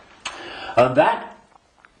 And that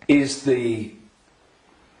is the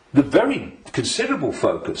very considerable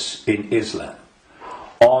focus in Islam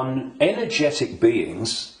on energetic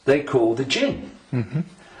beings they call the jinn.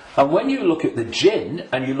 And when you look at the jinn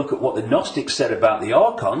and you look at what the Gnostics said about the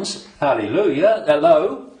archons, hallelujah,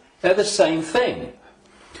 hello, they're the same thing.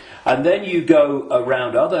 And then you go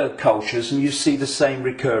around other cultures and you see the same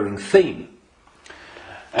recurring theme.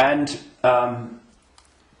 And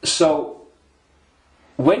so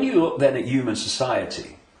when you look then at human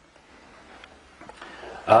society,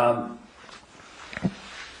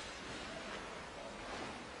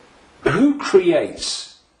 who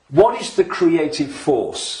creates? What is the creative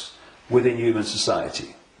force within human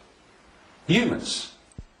society? Humans.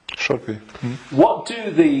 Should be. What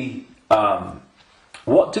do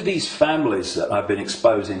these families that I've been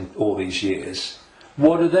exposing all these years,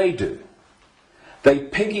 what do? They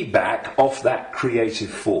piggyback off that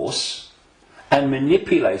creative force and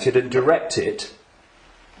manipulate it and direct it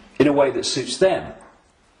in a way that suits them.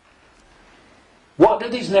 What do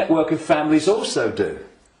these network of families also do?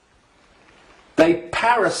 They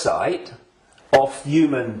parasite off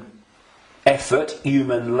human effort,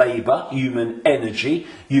 human labour, human energy,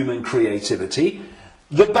 human creativity.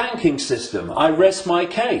 The banking system, I rest my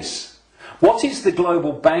case. What is the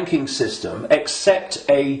global banking system except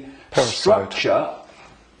a structure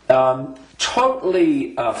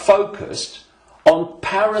totally focused on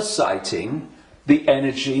parasiting the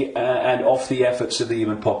energy and off the efforts of the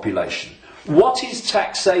human population? What is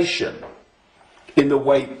taxation in the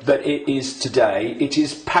way that it is today? It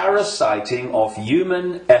is parasiting of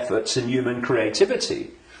human efforts and human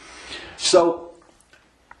creativity. So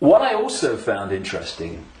what I also found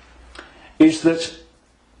interesting is that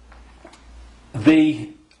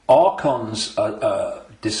the archons are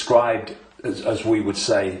described as we would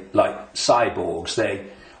say like cyborgs. They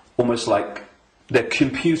almost like they're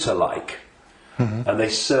computer-like. And they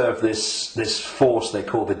serve this force they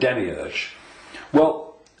call the demiurge.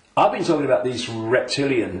 Well, I've been talking about these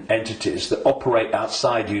reptilian entities that operate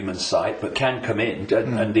outside human sight but can come in,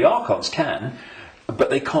 and the archons can, but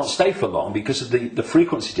they can't stay for long because of the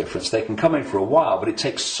frequency difference. They can come in for a while, but it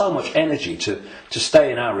takes so much energy to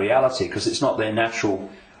stay in our reality because it's not their natural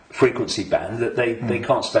frequency band that they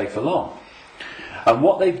can't stay for long. And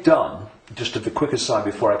what they've done, just as a quick aside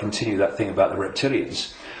before I continue that thing about the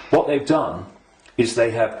reptilians, what they've done is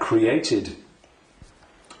they have created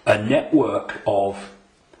a network of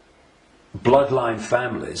bloodline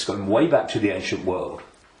families going way back to the ancient world,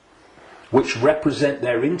 which represent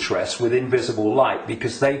their interests with invisible light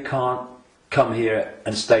because they can't come here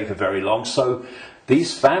and stay for very long. So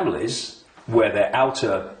these families, where their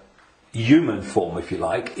outer human form, if you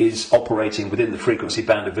like, is operating within the frequency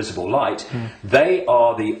band of visible light, they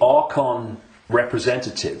are the archon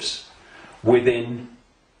representatives within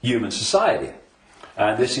human society.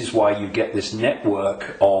 And this is why you get this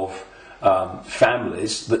network of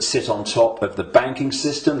families that sit on top of the banking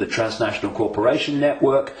system, the transnational corporation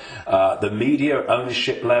network, the media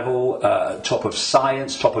ownership level, top of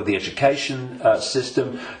science, top of the education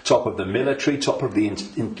system, top of the military, top of the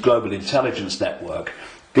global intelligence network.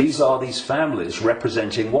 These are these families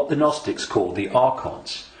representing what the Gnostics call the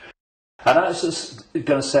archons. And I was just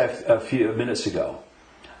going to say a few minutes ago,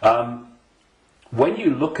 when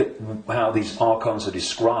you look at how these archons are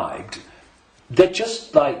described, they're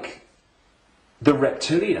just like the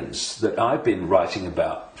reptilians that I've been writing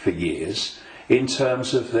about for years in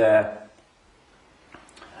terms of their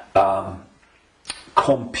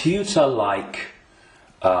computer-like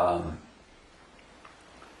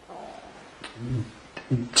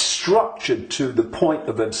structured to the point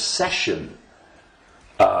of obsession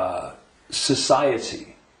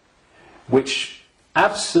society, which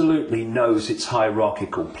absolutely knows its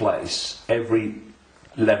hierarchical place. Every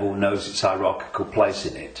level knows its hierarchical place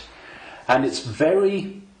in it. And it's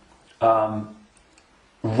very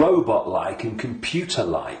robot-like and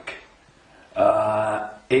computer-like.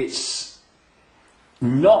 It's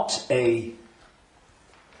not a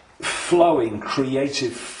flowing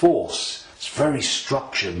creative force. It's very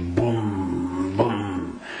structured. Boom,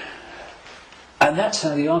 boom. And that's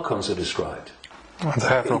how the archons are described. They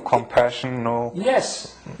have no compassion, no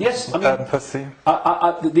empathy.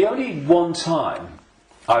 The only one time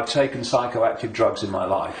I've taken psychoactive drugs in my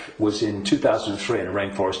life was in 2003 in a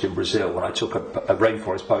rainforest in Brazil when I took a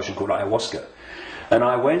rainforest potion called ayahuasca. And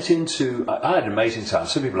I went into, I had an amazing time,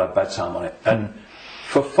 some people have a bad time on it, and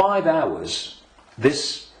for 5 hours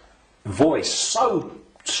this voice, so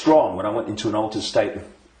strong when I went into an altered state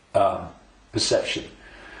of perception,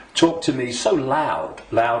 talked to me so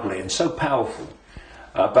loudly and so powerful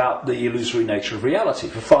about the illusory nature of reality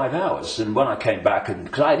for 5 hours. And when I came back, and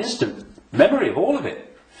because I had instant memory of all of it,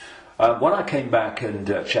 when I came back and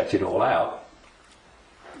checked it all out,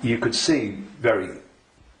 you could see very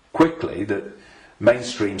quickly that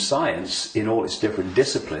mainstream science in all its different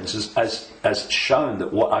disciplines has shown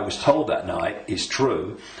that what I was told that night is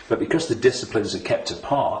true, but because the disciplines are kept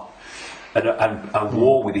apart and are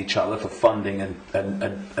war with each other for funding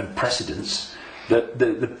and precedence, that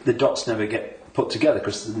the dots never get put together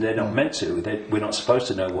because they're not meant to. We're not supposed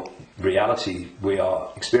to know what reality we are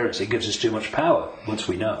experiencing. It gives us too much power once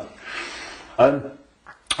we know. And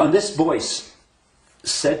this voice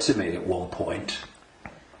said to me at one point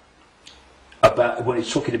about about, when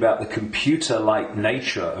it's talking about the computer-like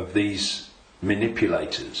nature of these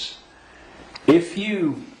manipulators, if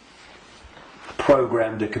you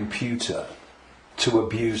programmed a computer to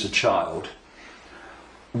abuse a child,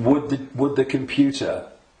 would the computer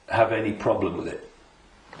have any problem with it?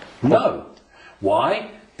 No.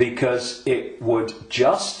 Why? Because it would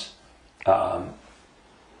just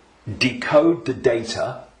decode the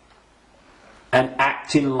data and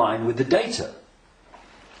act in line with the data,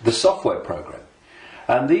 the software program.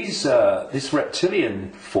 And this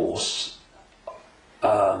reptilian force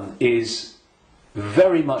is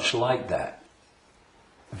very much like that.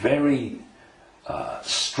 Very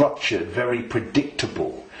structured, very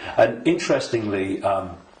predictable. And interestingly,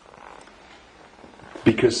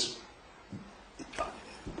 because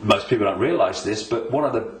most people don't realize this, but one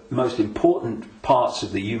of the most important parts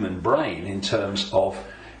of the human brain in terms of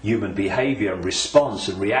human behavior and response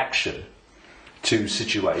and reaction to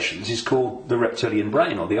situations is called the reptilian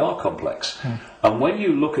brain, or the R complex. And when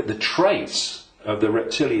you look at the traits of the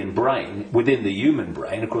reptilian brain within the human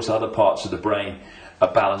brain, of course other parts of the brain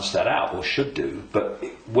balance that out, or should do, but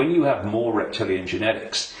when you have more reptilian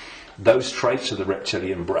genetics, those traits of the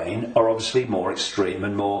reptilian brain are obviously more extreme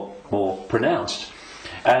and more pronounced.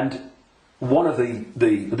 And one of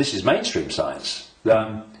this is mainstream science,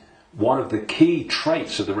 one of the key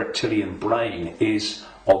traits of the reptilian brain is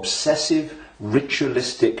obsessive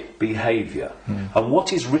ritualistic behavior. And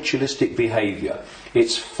what is ritualistic behavior?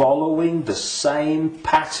 It's following the same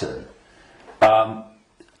pattern,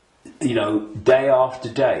 you know, day after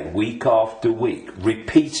day, week after week,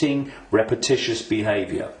 repeating repetitious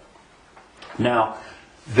behavior. Now,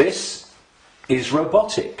 this is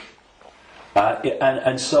robotic.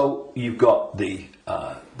 And so you've got the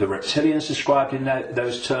reptilians described in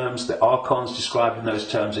those terms, the archons described in those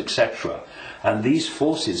terms, etc. And these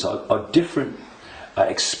forces are different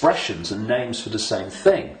expressions and names for the same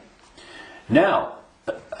thing. Now,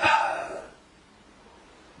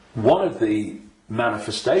 one of the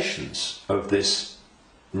manifestations of this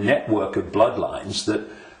network of bloodlines that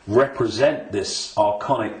represent this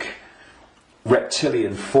archonic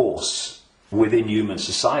reptilian force within human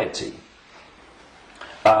society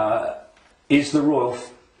is the royal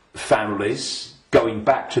families going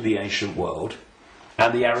back to the ancient world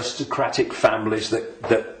and the aristocratic families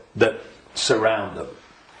that surround them.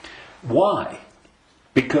 Why?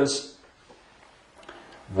 Because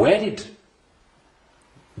where did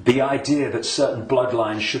the idea that certain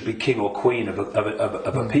bloodlines should be king or queen of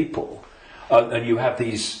a people, and you have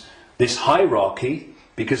this hierarchy,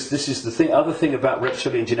 because this is the other thing about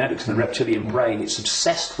reptilian genetics and the reptilian brain, it's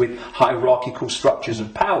obsessed with hierarchical structures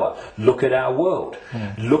of power. Look at our world.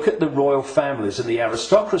 Look at the royal families and the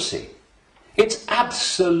aristocracy. It's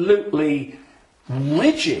absolutely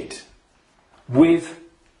rigid with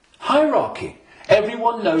hierarchy.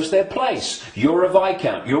 Everyone knows their place. You're a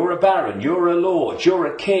viscount, you're a baron, you're a lord, you're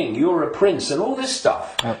a king, you're a prince, and all this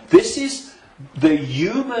stuff. This is the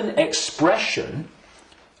human expression,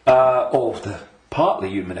 or the partly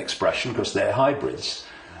human expression, because they're hybrids,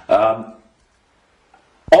 of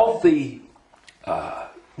the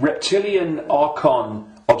reptilian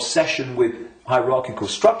archon obsession with hierarchical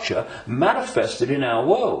structure manifested in our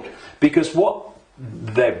world. Because what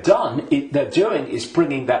they're doing is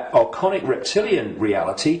bringing that archonic reptilian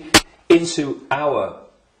reality into our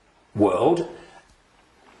world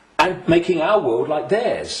and making our world like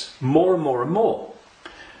theirs, more and more and more.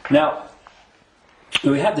 Now,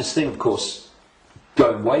 we have this thing, of course,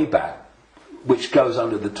 going way back, which goes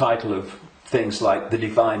under the title of things like the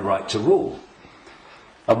divine right to rule.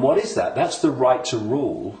 And what is that? That's the right to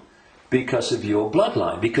rule because of your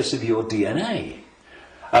bloodline, because of your DNA.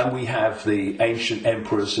 And we have the ancient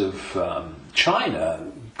emperors of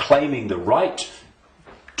China claiming the right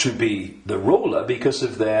to be the ruler because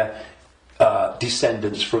of their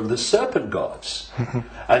descendants from the serpent gods.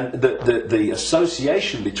 And the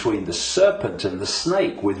association between the serpent and the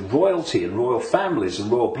snake with royalty and royal families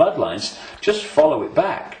and royal bloodlines, just follow it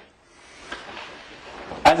back.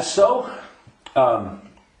 And so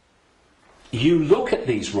you look at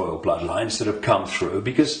these royal bloodlines that have come through,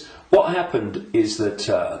 because what happened is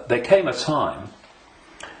that there came a time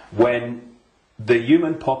when the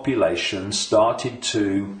human population started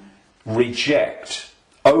to reject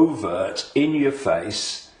overt,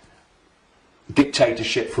 in-your-face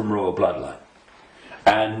dictatorship from royal bloodline.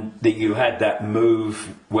 And that you had that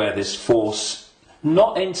move where this force,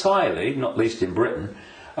 not entirely, not least in Britain,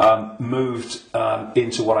 moved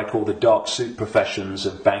into what I call the dark suit professions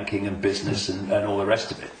of banking and business and all the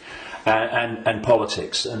rest of it. And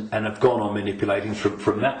politics, and have gone on manipulating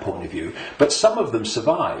from that point of view. But some of them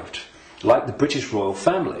survived, like the British royal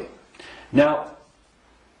family. Now,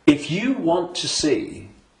 if you want to see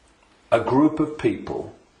a group of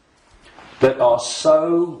people that are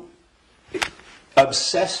so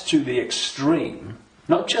obsessed to the extreme,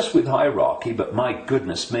 not just with hierarchy, but my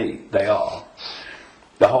goodness me, they are.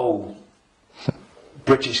 The whole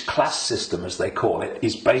British class system, as they call it,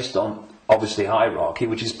 is based on, obviously, hierarchy,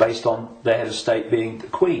 which is based on the head of state being the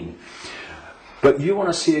Queen. But you want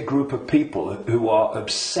to see a group of people who are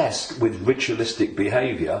obsessed with ritualistic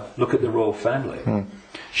behaviour. Look at the royal family.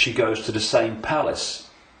 She goes to the same palace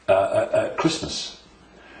at Christmas.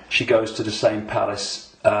 She goes to the same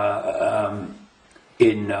palace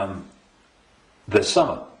in the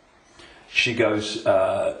summer. She goes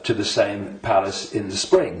to the same palace in the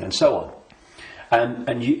spring, and so on.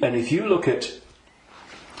 And if you look at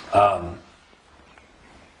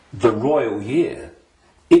the royal year,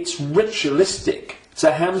 it's ritualistic. It's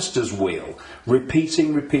a hamster's wheel,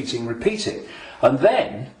 repeating, repeating, repeating. And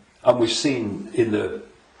then, and we've seen in the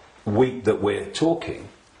week that we're talking,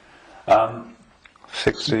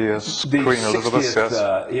 60 years, the Queen Elizabeth,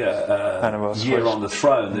 60th year on the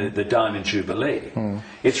throne, the Diamond Jubilee.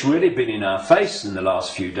 It's really been in our face in the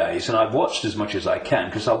last few days, and I've watched as much as I can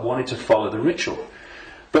because I wanted to follow the ritual.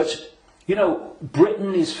 But, you know,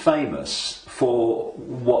 Britain is famous for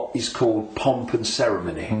what is called pomp and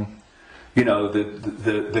ceremony. You know,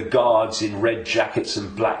 the guards in red jackets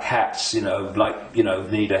and black hats, you know, like, you know,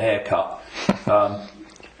 need a haircut,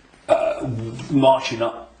 marching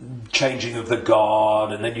up, changing of the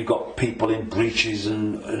guard, and then you've got people in breeches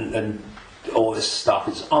and all this stuff.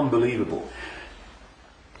 It's unbelievable.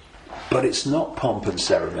 But it's not pomp and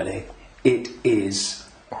ceremony. It is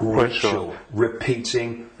ritual,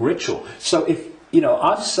 repeating ritual. So if, you know,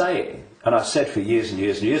 I'm saying, and I've said for years and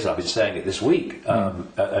years and years, I've been saying it this week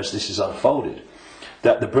as this is unfolded,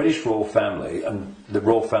 that the British royal family, and the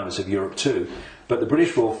royal families of Europe too, but the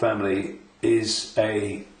British royal family is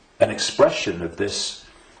an expression of this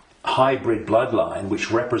hybrid bloodline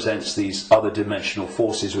which represents these other dimensional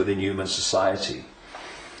forces within human society.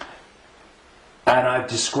 And I've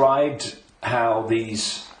described how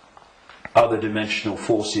these other dimensional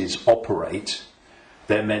forces operate,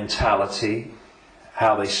 their mentality,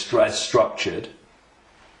 how they structured.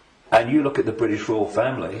 And you look at the British royal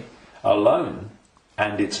family alone,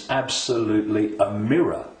 and it's absolutely a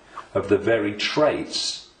mirror of the very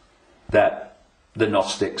traits that the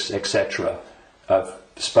Gnostics, etc., have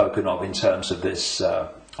spoken of in terms of this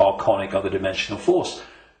archonic other dimensional force.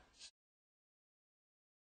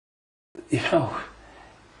 You know,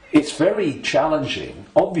 it's very challenging,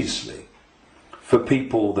 obviously, for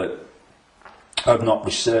people that have not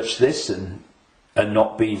researched this and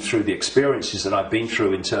not been through the experiences that I've been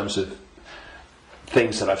through in terms of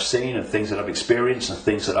things that I've seen and things that I've experienced and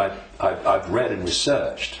things that I've read and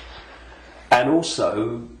researched. And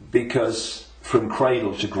also because from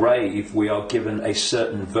cradle to grave we are given a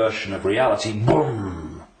certain version of reality.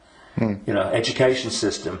 Boom! You know, education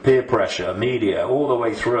system, peer pressure, media, all the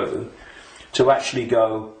way through, to actually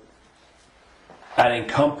go and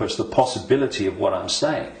encompass the possibility of what I'm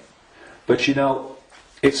saying. But you know,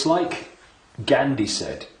 it's like Gandhi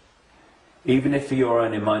said, even if you're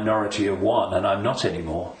in a minority of one, and I'm not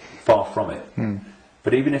anymore, far from it,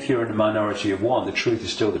 but even if you're in a minority of one, the truth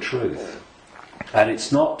is still the truth. And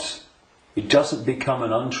it's not, it doesn't become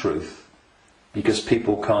an untruth because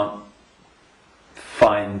people can't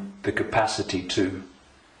find the capacity to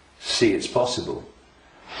see it's possible.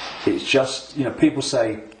 It's just, you know, people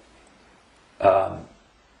say,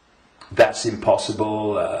 that's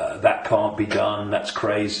impossible, that can't be done, that's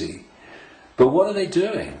crazy. But what are they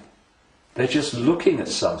doing? They're just looking at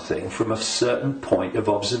something from a certain point of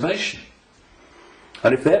observation.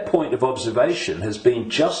 And if their point of observation has been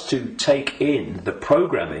just to take in the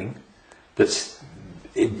programming that's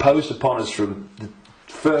imposed upon us from the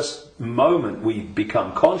first moment we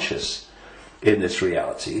become conscious in this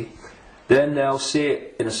reality, then they'll see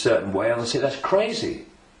it in a certain way and they'll say, that's crazy.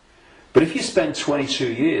 But if you spend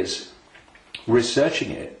 22 years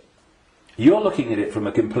researching it, you're looking at it from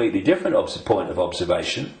a completely different point of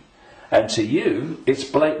observation, and to you, it's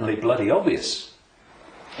blatantly bloody obvious.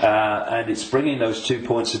 And it's bringing those 2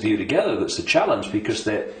 points of view together that's the challenge, because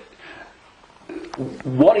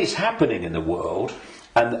what is happening in the world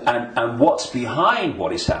and what's behind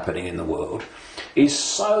what is happening in the world is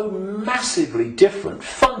so massively different,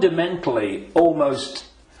 fundamentally almost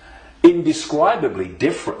indescribably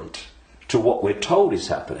different to what we're told is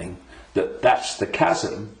happening, that's the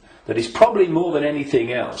chasm that is probably more than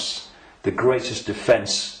anything else the greatest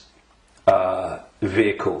defense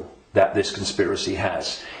vehicle that this conspiracy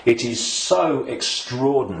has. It is so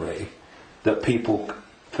extraordinary that people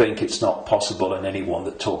think it's not possible, and anyone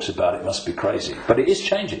that talks about it must be crazy. But it is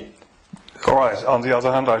changing. All right. On the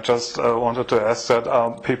other hand, I just wanted to ask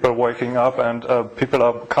that people waking up and people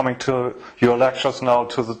are coming to your lectures now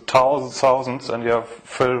to the thousands, and you have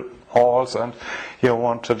full halls, and you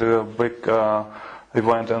want to do a big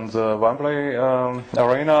event in the Wembley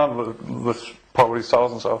arena with probably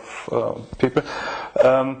thousands of people.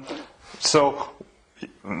 So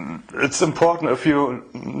it's important, if you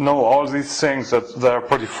know all these things, that they're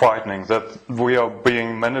pretty frightening, that we are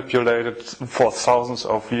being manipulated for thousands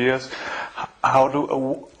of years.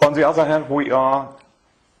 On the other hand, we are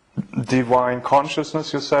divine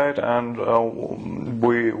consciousness, you said, and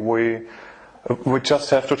we just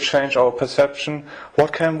have to change our perception.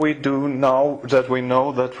 What can we do now that we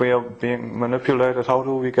know that we are being manipulated? How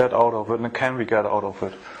do we get out of it, and can we get out of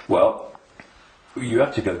it? Well, you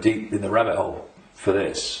have to go deep in the rabbit hole for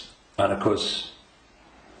this, and of course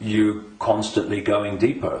you're constantly going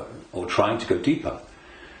deeper or trying to go deeper,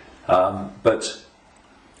 but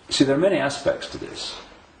see, there are many aspects to this.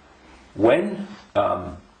 When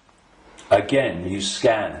again you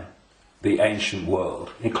scan the ancient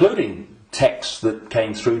world, including texts that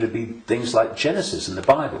came through to be things like Genesis and the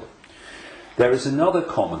Bible, there is another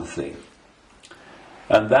common theme,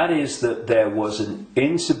 and that is that there was an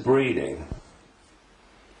interbreeding.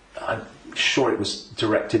 I'm sure it was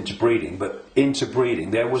direct interbreeding, but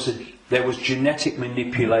interbreeding. There was genetic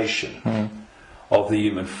manipulation of the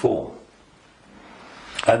human form,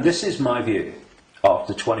 and this is my view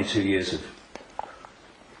after 22 years of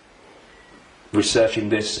researching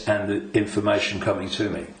this and the information coming to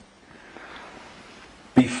me.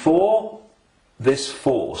 Before this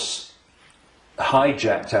force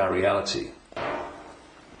hijacked our reality,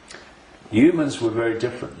 humans were very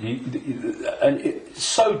different, and it's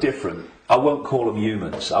so different. I won't call them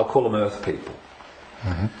humans, I'll call them earth people.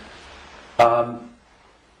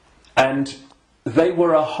 And they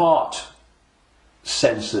were a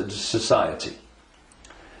heart-censored society,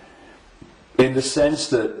 in the sense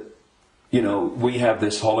that, you know, we have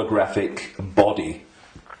this holographic body,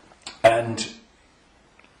 and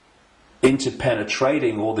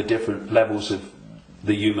interpenetrating all the different levels of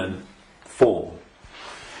the human form,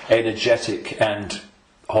 energetic and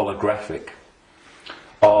holographic,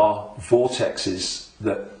 are vortexes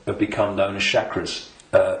that have become known as chakras,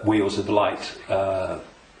 wheels of light,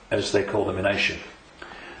 as they call them in Asia.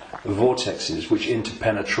 Vortexes which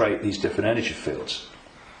interpenetrate these different energy fields.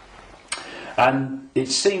 And it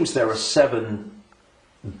seems there are 7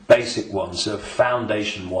 basic ones,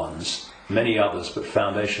 foundation ones, many others, but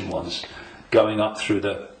foundation ones, going up through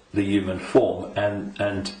the human form,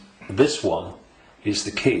 and this one is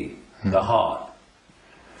the key, the heart.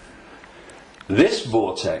 This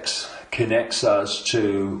vortex connects us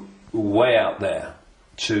to way out there,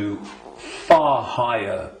 to far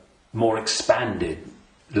higher, more expanded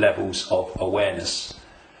levels of awareness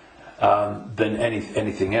than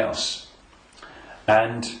anything else.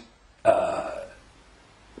 And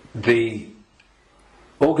the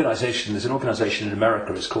organization, there's an organization in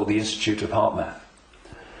America, it's called the Institute of Heart Math,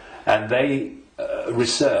 and they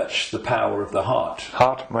research the power of the heart.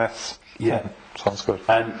 Heart math. Yeah. Sounds good.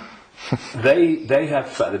 And they've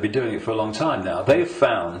been doing it for a long time now. They have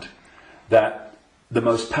found that the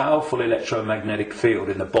most powerful electromagnetic field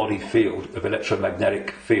in the body field of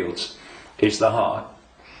electromagnetic fields is the heart.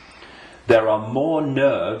 There are more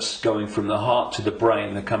nerves going from the heart to the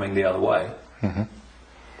brain than coming the other way.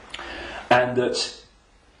 And that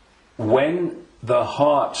when the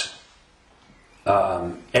heart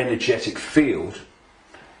energetic field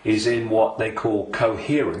is in what they call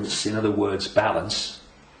coherence, in other words, balance,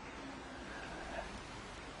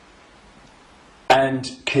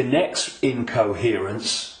 and connects in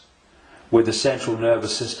coherence with the central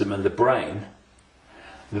nervous system and the brain,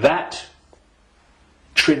 that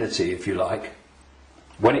trinity, if you like,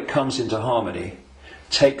 when it comes into harmony,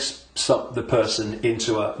 takes the person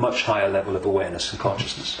into a much higher level of awareness and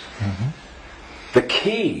consciousness. The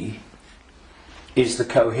key is the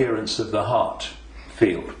coherence of the heart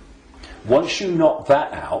field. Once you knock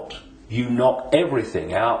that out, you knock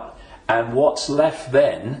everything out, and what's left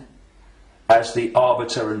then as the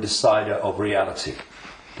arbiter and decider of reality?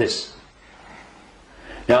 This.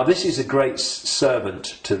 Now, this is a great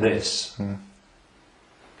servant to this.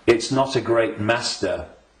 It's not a great master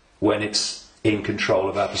when it's in control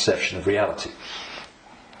of our perception of reality.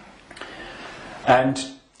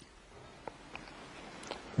 And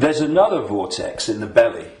there's another vortex in the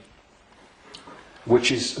belly,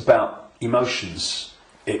 which is about emotions.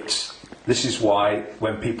 This is why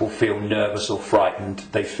when people feel nervous or frightened,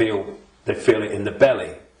 they feel it in the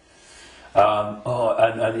belly.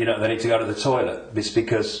 and you know, they need to go to the toilet. It's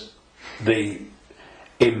because the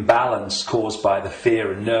imbalance caused by the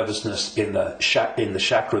fear and nervousness in the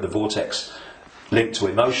chakra, the vortex linked to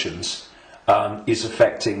emotions, is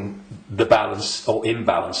affecting the balance or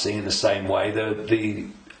imbalancing in the same way the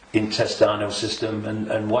intestinal system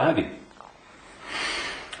and what have you.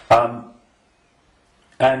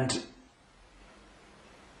 And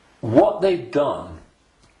what they've done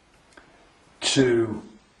to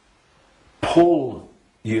pull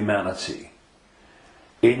humanity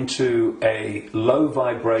into a low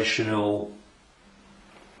vibrational,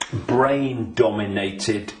 brain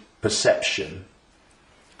dominated perception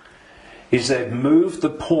is they've moved the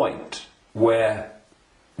point where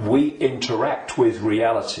we interact with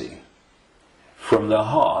reality from the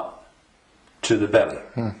heart to the belly.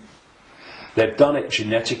 They've done it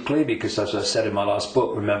genetically because, as I said in my last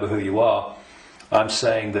book, Remember Who You Are, I'm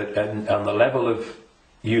saying that on the level of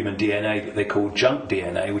human DNA that they call junk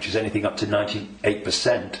DNA, which is anything up to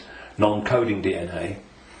 98% non-coding DNA,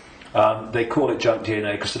 they call it junk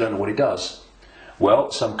DNA because they don't know what it does.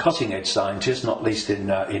 Well, some cutting-edge scientists, not least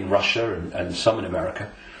in Russia and some in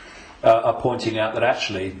America, are pointing out that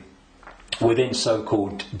actually within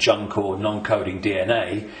so-called junk or non-coding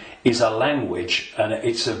DNA is a language, and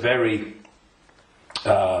it's a very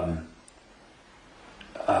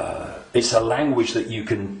it's a language that you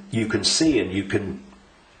can see and you can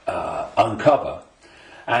uncover,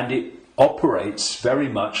 and it operates very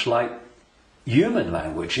much like human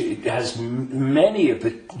language. It has many of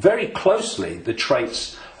the, very closely, the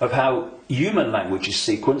traits of how human language is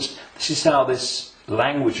sequenced. This is how this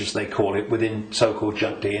language, as they call it, within so-called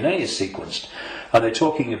junk DNA is sequenced. And they're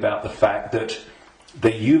talking about the fact that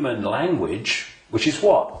the human language, which is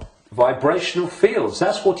what? Vibrational fields,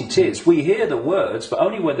 that's what it is. We hear the words, but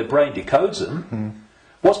only when the brain decodes them.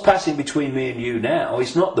 What's passing between me and you now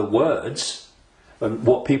is not the words and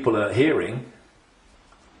what people are hearing.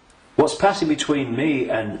 What's passing between me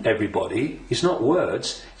and everybody is not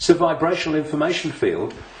words, it's a vibrational information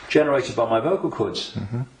field generated by my vocal cords.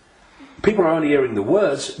 People are only hearing the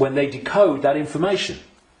words when they decode that information.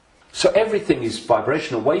 So everything is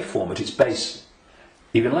vibrational waveform at its base,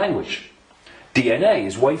 even language. DNA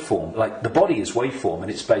is waveform, like the body is waveform in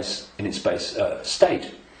its base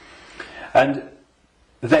state. And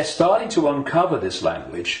they're starting to uncover this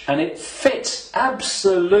language, and it fits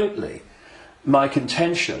absolutely my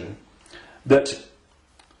contention that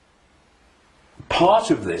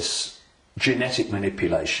part of this genetic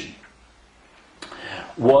manipulation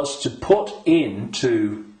was to put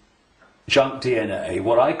into junk DNA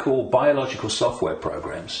what I call biological software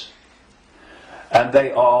programs, and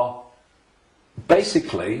they are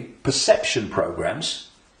basically perception programs.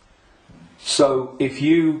 So if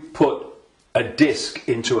you put a disk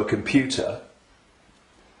into a computer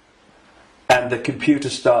and the computer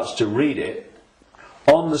starts to read it,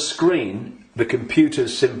 on the screen the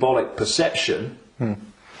computer's symbolic perception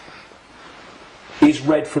is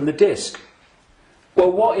read from the disk.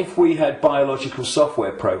 Well, what if we had biological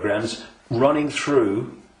software programs running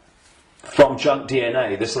through from junk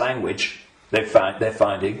DNA, this language they're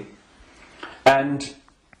finding, and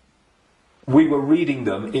we were reading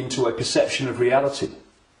them into a perception of reality?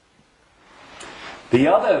 The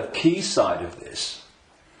other key side of this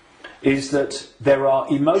is that there are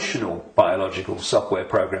emotional biological software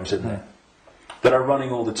programs in there that are running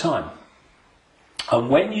all the time. And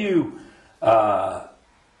when you are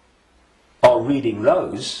reading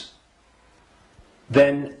those,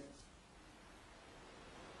 then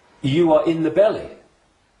you are in the belly,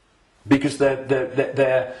 because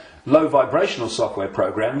they're low vibrational software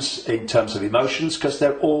programs in terms of emotions, because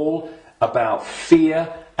they're all about fear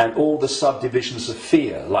and all the subdivisions of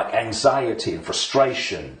fear, like anxiety and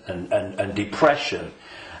frustration and depression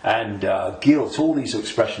and guilt, all these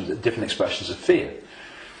expressions, different expressions of fear.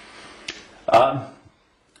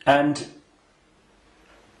 And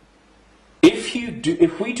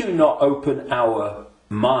if we do not open our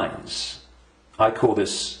minds, I call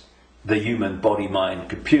this the human body-mind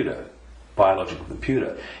computer, biological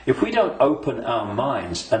computer. If we don't open our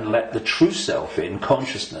minds and let the true self in,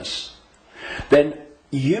 consciousness, then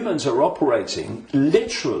humans are operating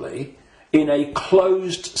literally in a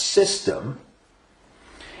closed system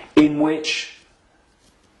in which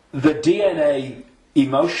the DNA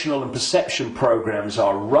emotional and perception programs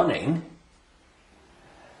are running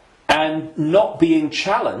and not being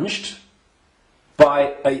challenged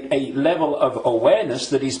by a level of awareness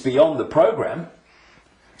that is beyond the program.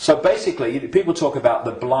 So basically, people talk about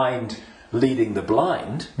the blind leading the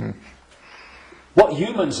blind. What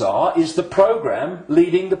humans are is the program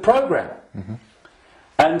leading the program.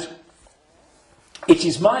 And it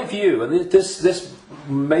is my view, and this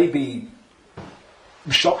may be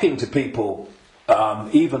shocking to people,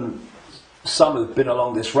 even some who've been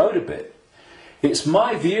along this road a bit. It's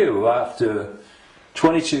my view, after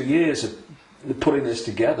 22 years of putting this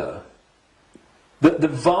together, that the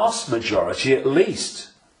vast majority, at least,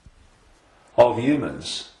 of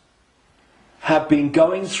humans have been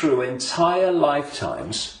going through entire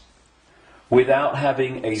lifetimes without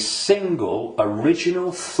having a single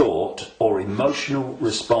original thought or emotional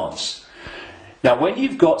response. Now, when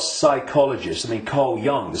you've got psychologists, I mean, Carl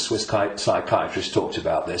Jung, the Swiss psychiatrist, talked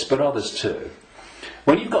about this, but others too.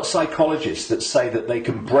 When you've got psychologists that say that they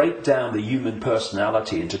can break down the human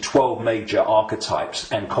personality into 12 major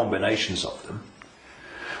archetypes and combinations of them,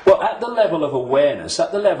 well, at the level of awareness,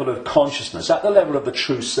 at the level of consciousness, at the level of the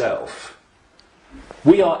true self,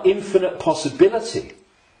 we are infinite possibility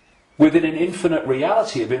within an infinite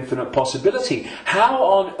reality of infinite possibility. How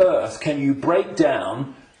on earth can you break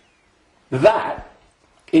down that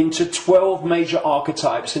into 12 major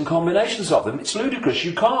archetypes and combinations of them? It's ludicrous.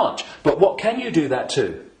 You can't. But what can you do that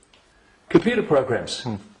to? Computer programs.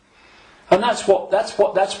 And that's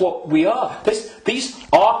what we are. These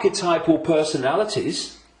archetypal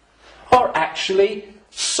personalities are actually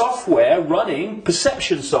software running,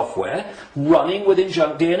 perception software running within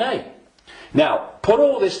junk DNA. Now, put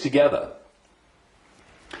all this together,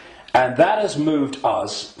 and that has moved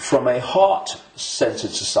us from a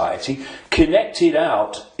heart-centered society, connected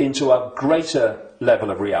out into a greater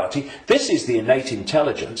level of reality. This is the innate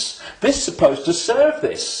intelligence. This is supposed to serve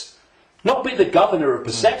this, not be the governor of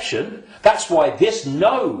perception. That's why this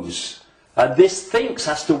knows, and this thinks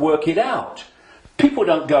has to work it out. People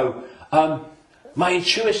don't go, my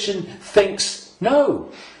intuition thinks,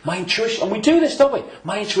 no. My intuition, and we do this, don't we?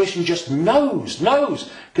 My intuition just knows.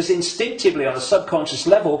 Because instinctively, on a subconscious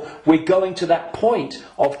level, we're going to that point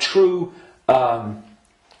of true knowledge,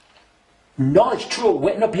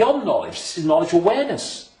 beyond knowledge. This is knowledge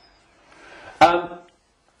awareness. But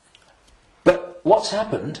what's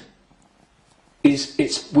happened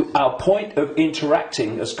is our point of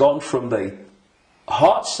interacting has gone from the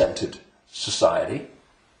heart-centered society,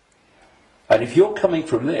 and if you're coming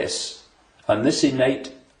from this, and this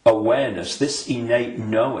innate awareness, this innate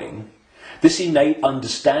knowing, this innate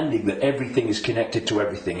understanding that everything is connected to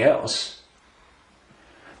everything else,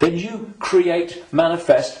 then you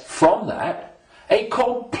manifest from that a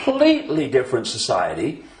completely different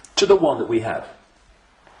society to the one that we have.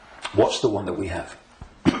 What's the one that we have?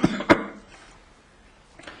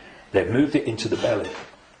 They've moved it into the belly.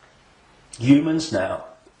 Humans now,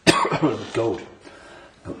 gold.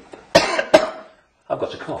 I've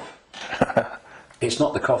got a cough. It's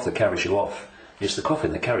not the cough that carries you off. It's the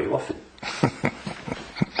coughing that carries you off.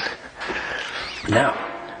 Now,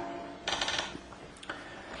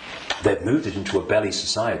 they've moved it into a belly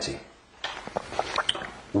society.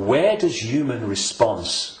 Where does human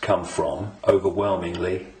response come from,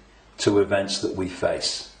 overwhelmingly, to events that we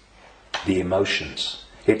face? The emotions.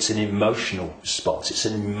 It's an emotional response. It's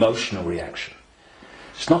an emotional reaction.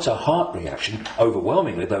 It's not a heart reaction,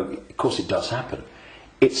 overwhelmingly, though of course it does happen.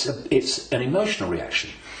 It's an emotional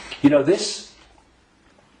reaction. You know, this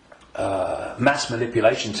mass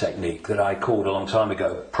manipulation technique that I called a long time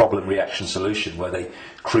ago problem, reaction, solution, where they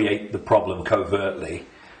create the problem covertly,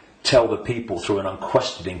 tell the people through an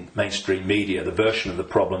unquestioning mainstream media the version of the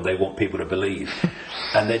problem they want people to believe,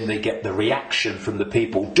 and then they get the reaction from the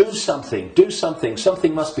people, do something,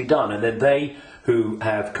 something must be done, and then they who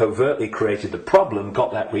have covertly created the problem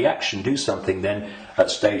got that reaction, do something, then at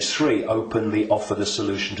stage 3 openly offer the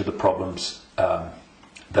solution to the problems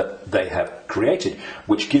that they have created,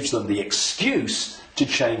 which gives them the excuse to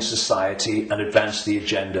change society and advance the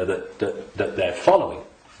agenda that they're following.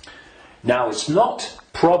 Now, it's not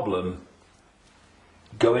problem,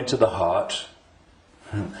 go into the heart,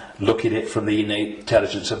 look at it from the innate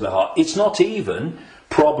intelligence of the heart. It's not even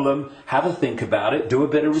problem, have a think about it, do a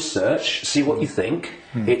bit of research, see what you think.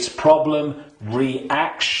 It's problem,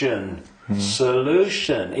 reaction,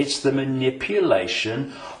 solution. It's the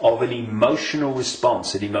manipulation of an emotional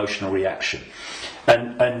response, an emotional reaction.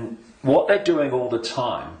 And what they're doing all the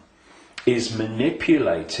time is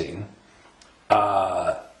manipulating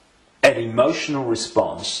an emotional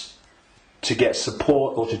response to get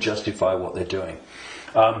support or to justify what they're doing.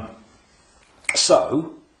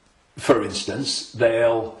 So, for instance,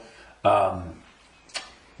 they'll tell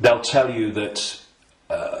you that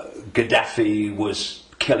Gaddafi was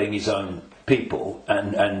killing his own people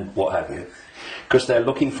and what have you, because they're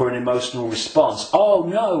looking for an emotional response. Oh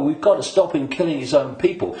no, we've got to stop him killing his own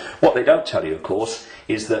people. What they don't tell you, of course,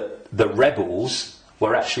 is that the rebels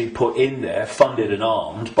were actually put in there, funded and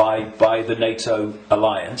armed by the NATO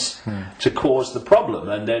alliance to cause the problem.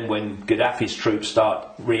 And then when Gaddafi's troops start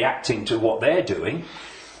reacting to what they're doing,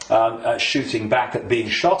 shooting back at being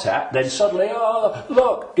shot at, then suddenly, oh,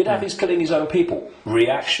 look, Gaddafi's killing his own people.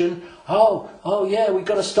 Reaction, oh yeah, we've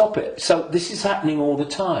got to stop it. So this is happening all the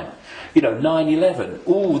time. You know, 9/11,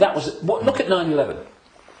 ooh, that was, look at 9/11.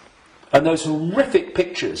 And those horrific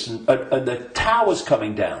pictures and the towers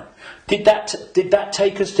coming down. Did that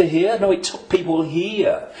take us to here? No, it took people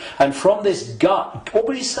here. And from this gut, what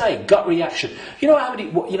would you say? Gut reaction. You know how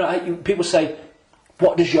many? You know, people say,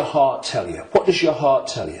 "What does your heart tell you? What does your heart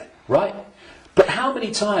tell you?" Right? But how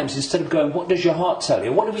many times, instead of going, "What does your heart tell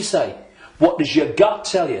you?" what do we say? What does your gut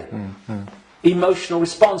tell you? Emotional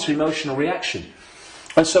response, emotional reaction.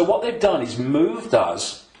 And so what they've done is moved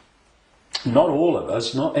us. Not all of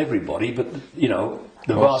us, not everybody, but, you know,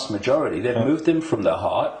 the vast majority. They've moved them from the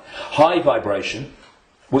heart, high vibration,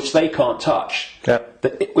 which they can't touch.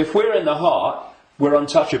 If we're in the heart, we're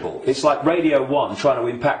untouchable. It's like Radio 1 trying to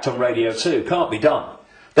impact on Radio 2. Can't be done.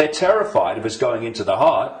 They're terrified of us going into the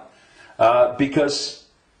heart because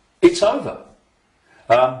it's over.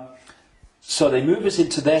 So they move us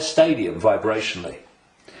into their stadium vibrationally.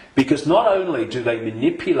 Because not only do they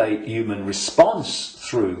manipulate human response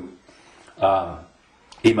through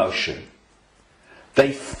emotion,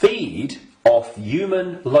 they feed off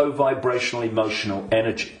human low vibrational emotional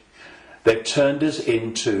energy. They've turned us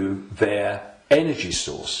into their energy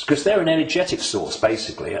source, because they're an energetic source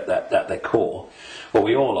basically at their core. Well,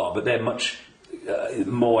 we all are, but they're much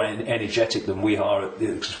more energetic than we are,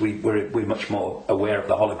 because we're much more aware of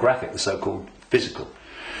the holographic, the so-called physical.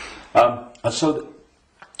 And so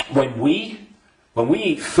when we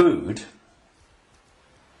eat food,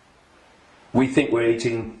 we think we're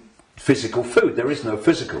eating physical food. There is no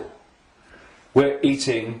physical. We're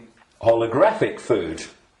eating holographic food.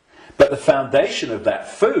 But the foundation of that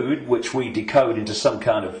food, which we decode into some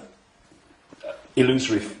kind of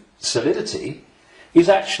illusory solidity, is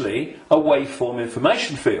actually a waveform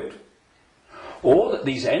information field. All that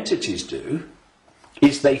these entities do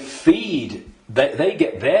is they feed, they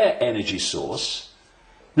get their energy source,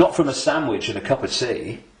 not from a sandwich and a cup of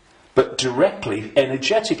tea, but directly,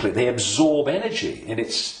 energetically. They absorb energy in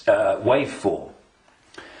its waveform.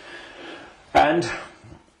 And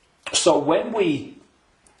so when we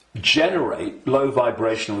generate low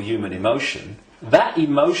vibrational human emotion, that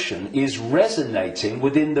emotion is resonating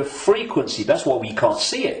within the frequency. That's why we can't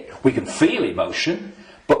see it. We can feel emotion,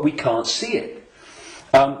 but we can't see it.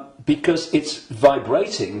 Because it's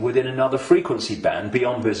vibrating within another frequency band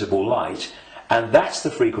beyond visible light. And that's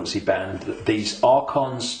the frequency band that these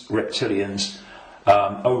archons, reptilians,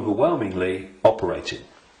 overwhelmingly operate in.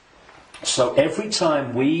 So every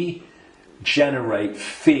time we generate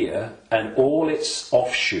fear and all its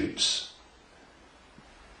offshoots,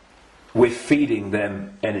 we're feeding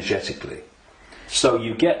them energetically. So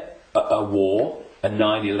you get a war, a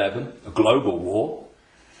 9/11, a global war,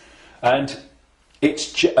 and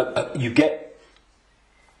you get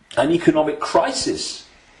an economic crisis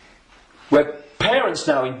where parents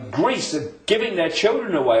now in Greece are giving their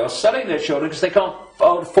children away or selling their children because they can't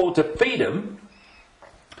afford to feed them.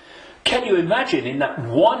 Can you imagine, in that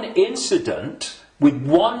one incident with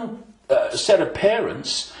one set of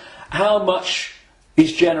parents, how much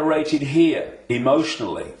is generated here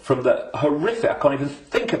emotionally from the horrific? I can't even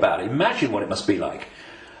think about it. Imagine what it must be like.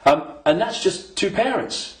 And that's just two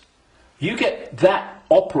parents. You get that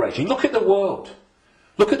operating. Look at the world.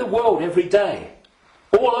 Look at the world every day.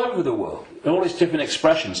 All over the world, in all its different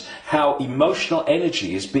expressions, how emotional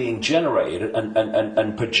energy is being generated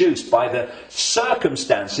and produced by the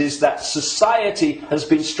circumstances that society has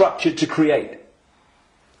been structured to create.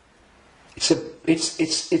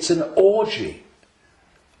 It's an orgy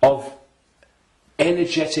of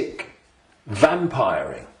energetic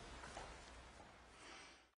vampiring.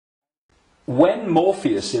 When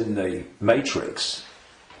Morpheus in the Matrix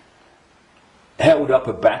held up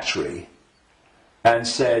a battery and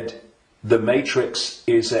said the Matrix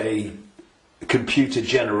is a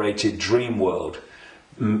computer-generated dream world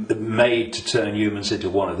made to turn humans into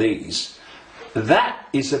one of these, that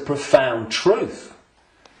is a profound truth,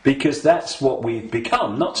 because that's what we've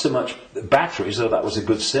become. Not so much batteries, though that was a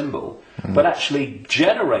good symbol, but actually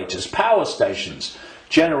generators, power stations,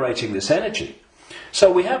 generating this energy.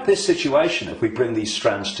 So we have this situation, if we bring these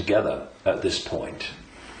strands together at this point,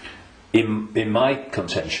 in my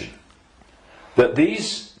contention, that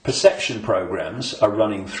these perception programs are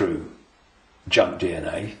running through junk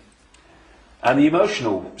DNA, and the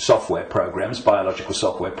emotional software programs, biological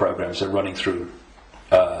software programs, are running through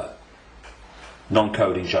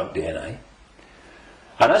non-coding junk DNA.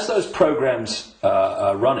 And as those programs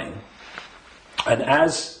are running, and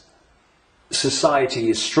as society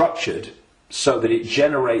is structured so that it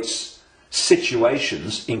generates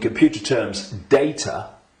situations, in computer terms, data,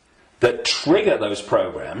 that trigger those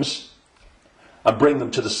programs and bring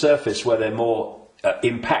them to the surface where they're more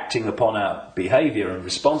impacting upon our behavior and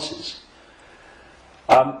responses,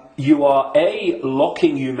 you are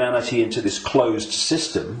locking humanity into this closed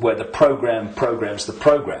system where the program programs the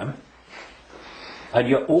program, and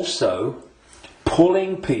you're also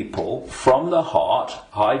pulling people from the heart,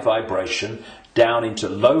 high vibration, down into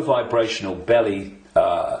low vibrational belly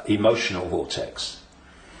emotional vortex,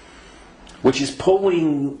 which is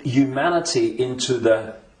pulling humanity into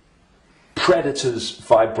the predator's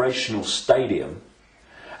vibrational stadium,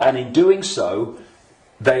 and in doing so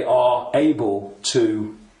they are able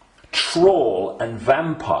to trawl and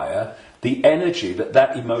vampire the energy that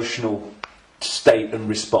that emotional state and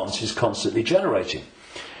response is constantly generating.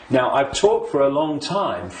 Now, I've talked for a long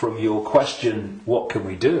time from your question, what can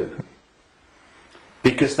we do?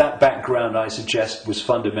 Because that background, I suggest, was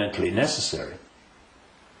fundamentally necessary.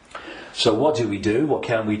 So what do we do? What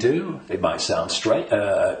can we do? It might sound trite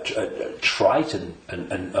and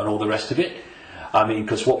all the rest of it. I mean,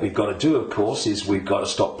 because what we've got to do, of course, is we've got to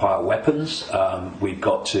stockpile weapons. We've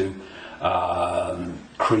got to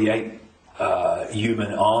create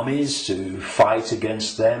human armies to fight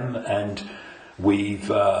against them, and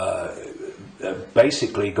we've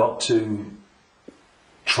basically got to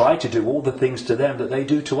try to do all the things to them that they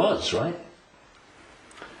do to us, right?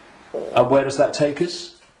 And where does that take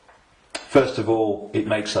us? First of all, it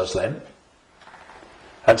makes us them.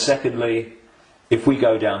 And secondly, if we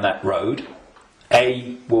go down that road,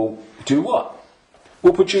 will do what?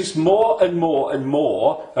 Will produce more and more and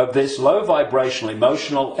more of this low vibrational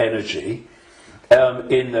emotional energy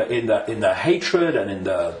in the hatred and in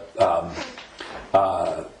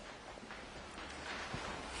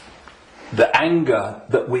the anger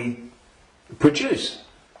that we produce.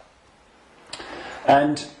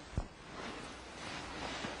 And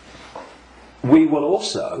we will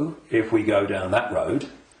also, if we go down that road,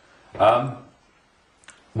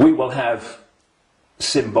 we will have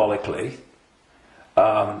symbolically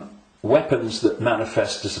weapons that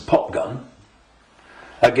manifest as a pop gun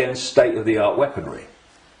against state-of-the-art weaponry.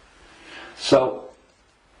 So,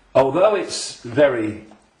 although it's very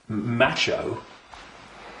macho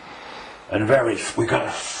and very, we've got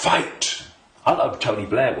to fight. I love Tony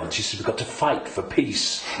Blair once, he said, we've got to fight for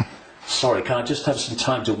peace. Sorry, can I just have some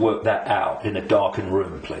time to work that out in a darkened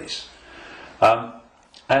room, please?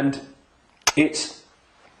 And it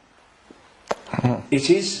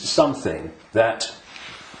is something that,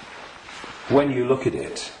 when you look at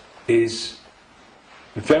it, is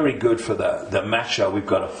very good for the macho we've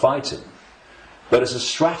got to fight him. But as a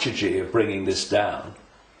strategy of bringing this down,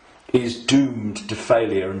 is doomed to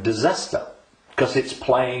failure and disaster, because it's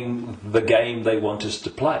playing the game they want us to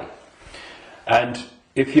play. And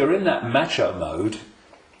if you're in that macho mode,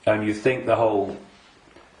 and you think the whole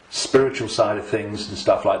spiritual side of things and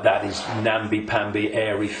stuff like that is namby-pamby,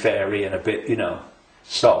 airy-fairy and a bit, you know,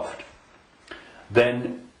 soft,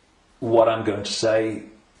 then what I'm going to say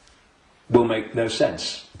will make no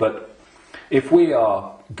sense. But if we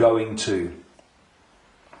are going to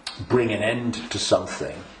bring an end to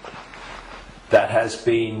something that has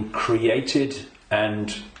been created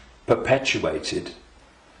and perpetuated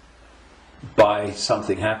by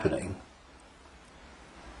something happening,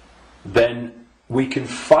 then we can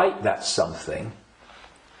fight that something,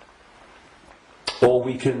 or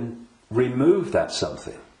we can remove that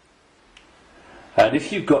something. And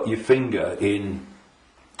if you've got your finger in,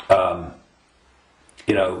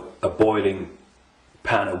 you know, a boiling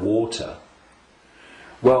pan of water,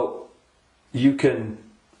 well, you can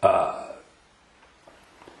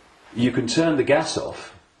turn the gas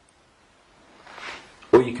off,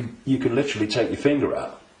 or you can literally take your finger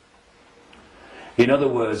out. In other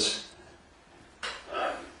words,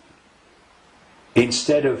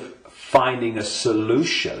 instead of finding a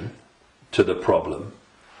solution to the problem,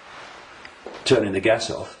 turning the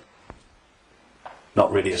gas off,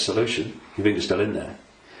 not really a solution, your finger's still in there,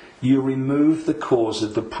 you remove the cause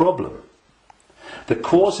of the problem. The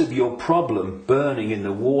cause of your problem burning in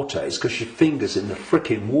the water is because your finger's in the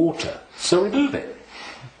frickin' water. So remove it.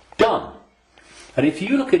 Done. And if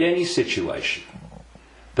you look at any situation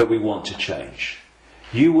that we want to change,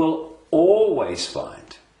 you will always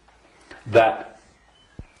find that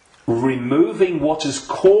removing what has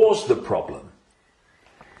caused the problem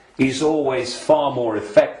is always far more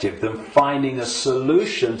effective than finding a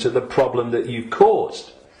solution to the problem that you've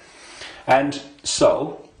caused. And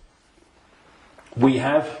so we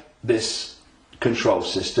have this control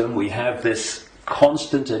system. We have this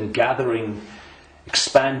constant and gathering,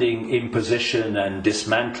 expanding imposition and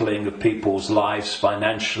dismantling of people's lives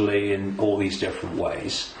financially in all these different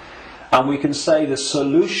ways. And we can say the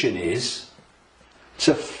solution is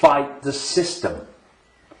to fight the system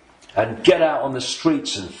and get out on the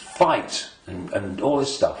streets and fight and all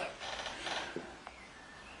this stuff.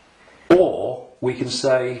 Or we can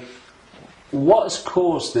say, what has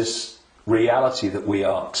caused this reality that we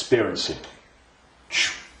are experiencing?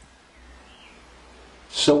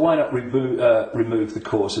 So why not remove the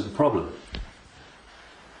cause of the problem?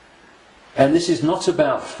 And this is not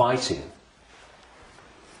about fighting.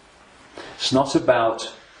 It's not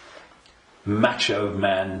about macho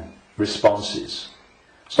man responses.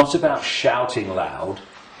 It's not about shouting loud.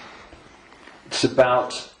 It's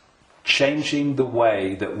about changing the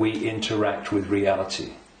way that we interact with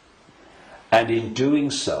reality. And in doing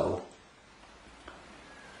so,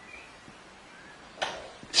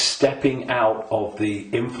 stepping out of the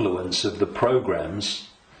influence of the programs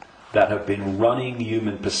that have been running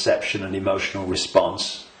human perception and emotional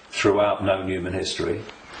response throughout known human history,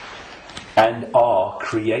 and are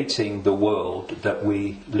creating the world that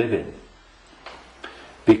we live in.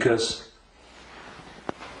 Because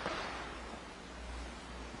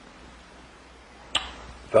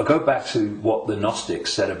if I go back to what the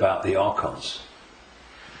Gnostics said about the archons,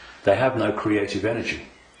 they have no creative energy.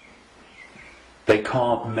 They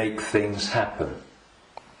can't make things happen.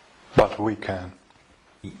 But we can.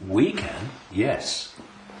 We can, yes.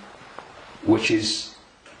 Which is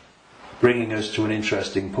bringing us to an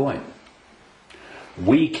interesting point.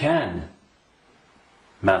 We can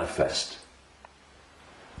manifest.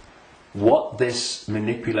 What this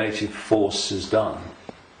manipulative force has done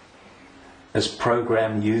has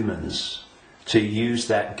programmed humans to use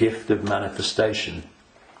that gift of manifestation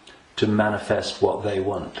to manifest what they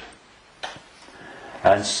want.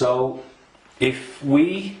 And so, if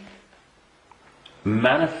we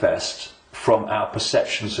manifest from our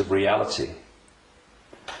perceptions of reality,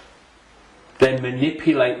 then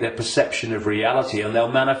manipulate their perception of reality, and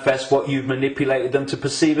they'll manifest what you've manipulated them to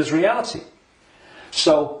perceive as reality.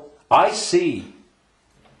 So, I see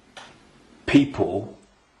people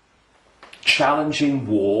challenging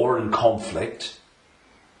war and conflict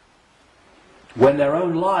when their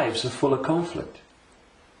own lives are full of conflict.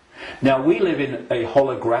 Now, we live in a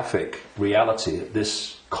holographic reality at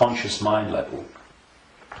this conscious mind level,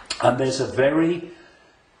 and there's a very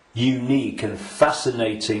unique and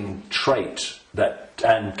fascinating trait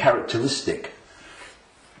and characteristic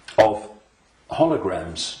of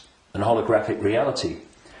holograms and holographic reality.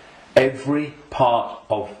 Every part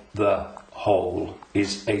of the whole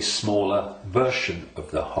is a smaller version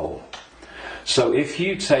of the whole. So if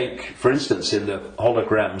you take, for instance, in the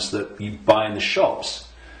holograms that you buy in the shops,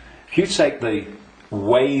 if you take the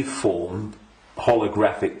waveform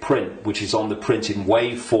holographic print, which is on the print in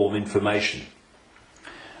waveform information,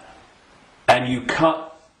 and you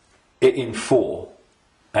cut it in 4,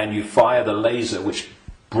 and you fire the laser which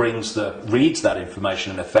reads that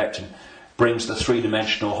information in effect and brings the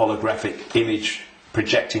 3-dimensional holographic image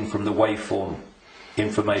projecting from the waveform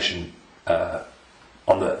information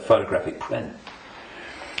on the photographic print.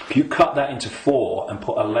 If you cut that into 4 and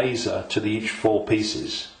put a laser to each 4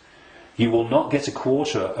 pieces, you will not get a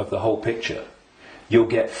quarter of the whole picture. You'll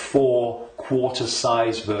get 4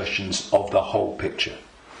 quarter-size versions of the whole picture.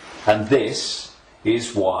 And this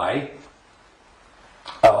is why,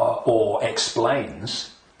 or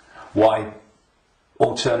explains why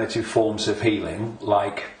alternative forms of healing,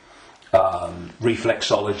 like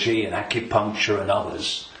reflexology and acupuncture and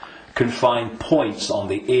others, can find points on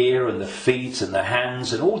the ear and the feet and the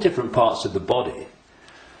hands and all different parts of the body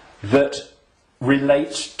that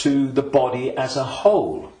relate to the body as a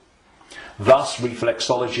whole. Thus,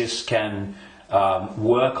 reflexologists can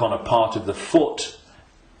work on a part of the foot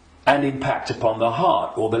and impact upon the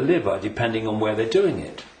heart or the liver, depending on where they're doing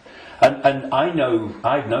it. And I've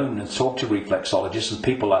known and talked to reflexologists and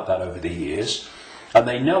people like that over the years, and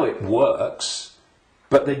they know it works,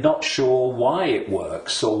 but they're not sure why it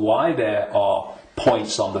works or why there are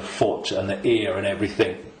points on the foot and the ear and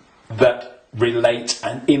everything that relate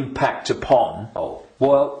and impact upon. Oh,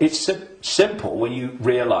 well, it's simple when you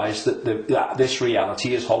realise that this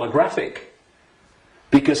reality is holographic,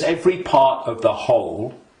 because every part of the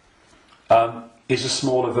whole is a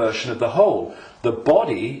smaller version of the whole. The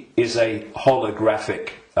body is a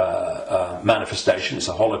holographic manifestation, it's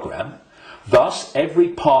a hologram. Thus, every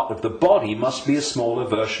part of the body must be a smaller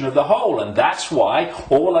version of the whole. And that's why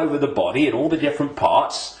all over the body, in all the different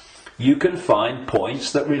parts, you can find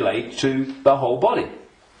points that relate to the whole body.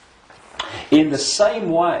 In the same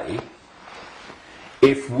way,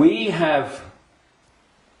 if we have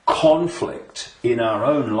conflict in our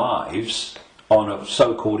own lives on a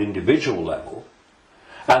so-called individual level,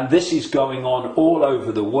 and this is going on all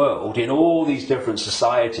over the world in all these different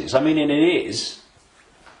societies, I mean, and it is,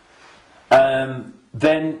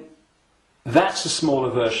 then that's a smaller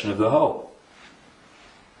version of the whole.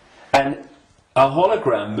 And a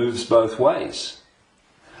hologram moves both ways.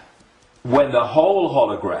 When the whole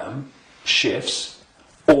hologram shifts,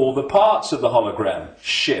 all the parts of the hologram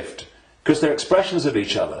shift, because they're expressions of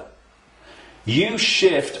each other. You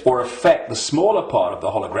shift or affect the smaller part of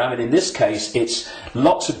the hologram, and in this case it's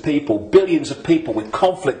lots of people, billions of people with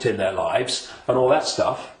conflict in their lives and all that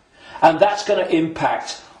stuff, and that's going to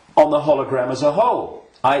impact on the hologram as a whole,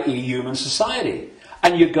 i.e. human society.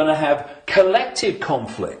 And you're going to have collective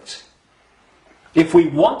conflict. If we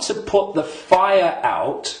want to put the fire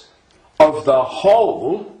out of the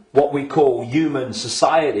whole, what we call human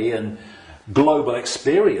society and global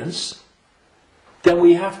experience, then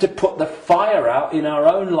we have to put the fire out in our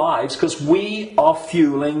own lives, because we are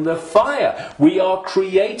fueling the fire. We are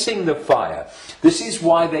creating the fire. This is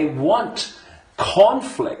why they want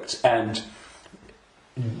conflict and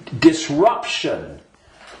disruption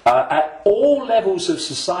at all levels of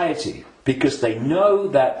society, because they know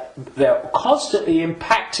that they're constantly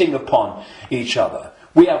impacting upon each other.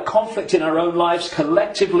 We have conflict in our own lives.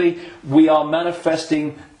 Collectively, we are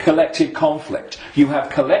manifesting collective conflict. You have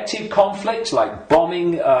collective conflict like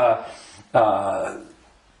bombing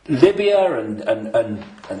Libya and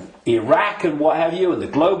Iraq and what have you, and the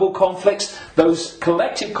global conflicts. Those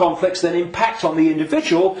collective conflicts then impact on the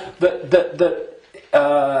individual that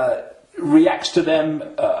reacts to them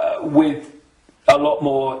with a lot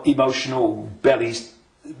more emotional, based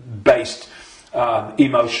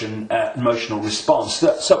emotional response.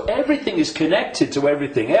 So everything is connected to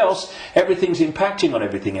everything else. Everything's impacting on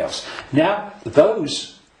everything else. Now,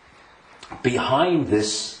 those behind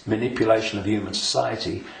this manipulation of human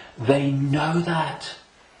society, they know that.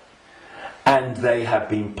 And they have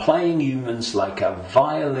been playing humans like a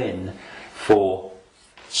violin for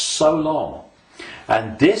so long.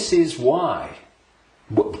 And this is why,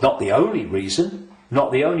 not the only reason,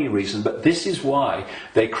 but this is why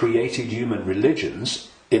they created human religions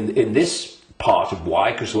in this part of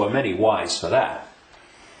why, because there were many whys for that,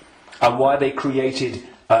 and why they created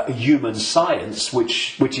human science,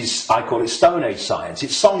 which is, I call it Stone Age science.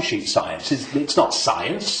 It's song sheet science. It's not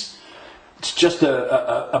science. It's just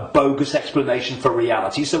a bogus explanation for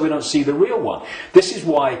reality, so we don't see the real one. This is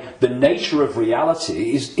why the nature of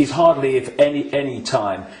reality is hardly, if any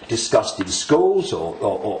time, discussed in schools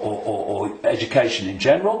or education in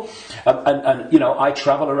general. And you know, I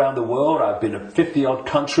travel around the world. I've been to 50-odd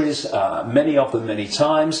countries, many of them many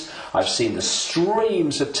times. I've seen the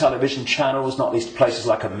streams of television channels, not least places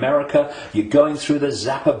like America. You're going through the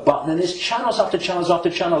zapper button, and there's channels after channels after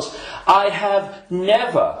channels. I have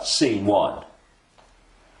never seen one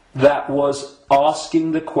that was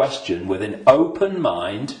asking the question with an open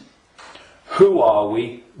mind: who are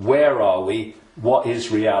we? Where are we? What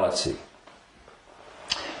is reality?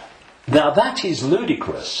 Now that is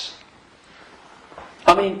ludicrous.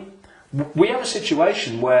 I mean, we have a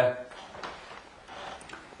situation where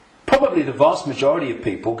probably the vast majority of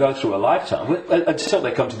people go through a lifetime, until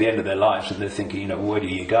they come to the end of their lives and they're thinking, you know, where do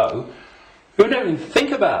you go? Who don't even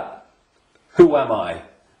think about, who am I?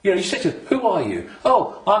 You know, you say to them, who are you?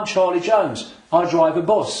 Oh, I'm Charlie Jones. I drive a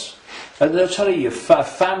bus. And they'll tell you your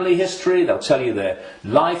family history, they'll tell you their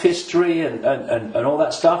life history and all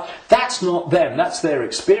that stuff. That's not them, that's their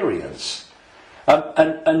experience.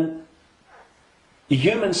 And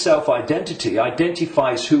human self-identity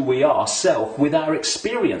identifies who we are, self, with our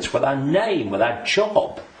experience, with our name, with our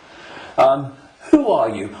job. Who are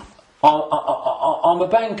you? I'm a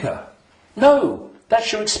banker. No,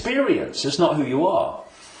 that's your experience, it's not who you are.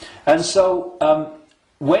 And so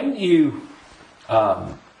when you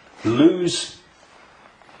lose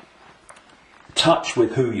touch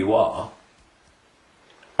with who you are,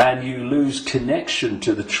 and you lose connection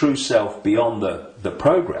to the true self beyond the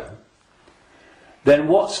program, then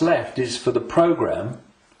what's left is for the program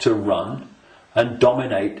to run and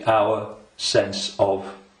dominate our sense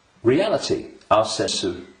of reality. Our sense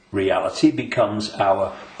of reality becomes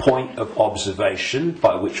our point of observation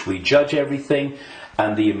by which we judge everything,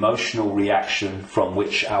 and the emotional reaction from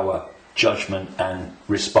which our judgment and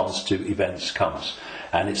response to events comes.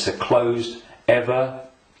 And it's a closed, ever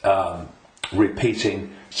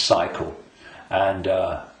repeating cycle. And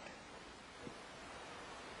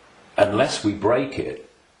unless we break it,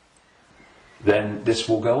 then this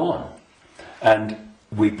will go on. And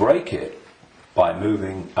we break it by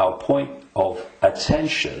moving our point of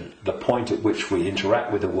attention, the point at which we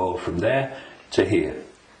interact with the world, from there to here.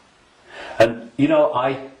 And you know,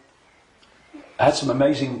 I had some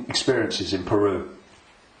amazing experiences in Peru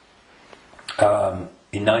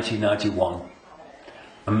in 1991.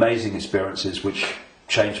 Amazing experiences which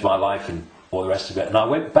changed my life and all the rest of it. And I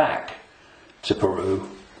went back to Peru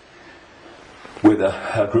with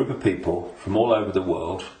a group of people from all over the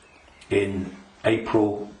world in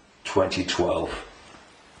April 2012.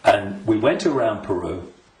 And we went around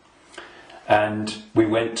Peru, and we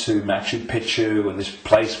went to Machu Picchu and this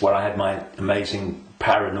place where I had my amazing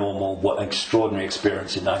paranormal, extraordinary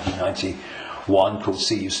experience in 1991 called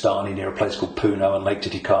Siyustani, near a place called Puno, and Lake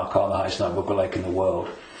Titicaca, the highest navigable lake in the world.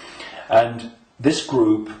 And this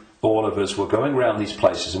group, all of us, were going around these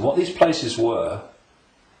places, and what these places were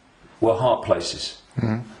heart places.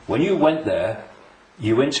 Mm-hmm. When you went there,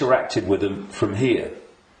 you interacted with them from here.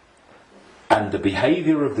 And the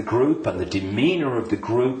behavior of the group and the demeanor of the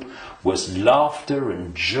group was laughter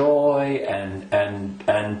and joy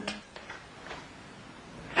and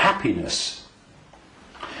happiness.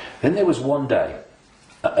 Then there was one day,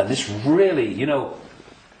 and this really, you know,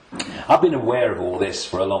 I've been aware of all this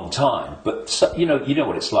for a long time, but you know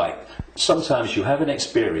what it's like. Sometimes you have an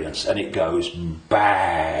experience and it goes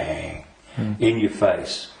bang in your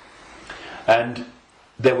face. And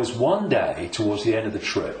there was one day towards the end of the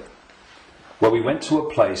trip where we went to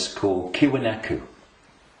a place called Tiwanaku,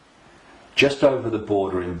 just over the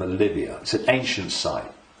border in Bolivia. It's an ancient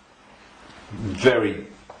site, very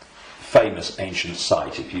famous ancient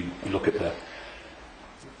site if you look at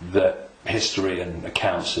the history and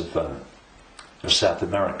accounts of South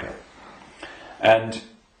America. And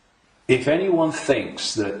if anyone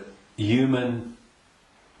thinks that human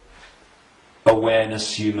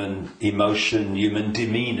awareness, human emotion, human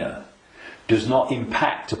demeanor does not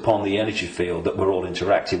impact upon the energy field that we're all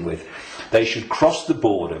interacting with, they should cross the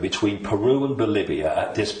border between Peru and Bolivia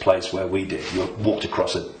at this place where we did. You walked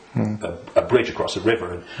across a bridge across a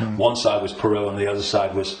river, and one side was Peru and the other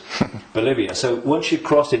side was Bolivia. So once you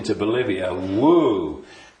crossed into Bolivia, whoa,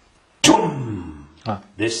 doom,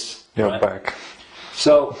 this, you're right? back.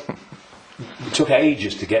 So it took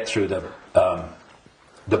ages to get through the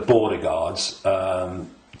border guards,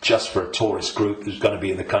 just for a tourist group who's going to be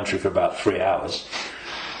in the country for about 3 hours.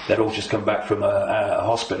 They'd all just come back from a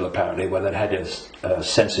hospital, apparently, where they'd had a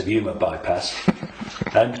sense of humour bypass.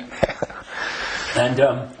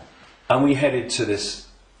 And we headed to this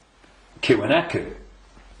Tiwanaku,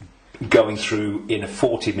 going through in a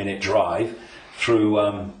 40-minute drive through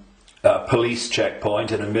a police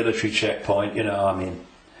checkpoint and a military checkpoint. You know, I mean,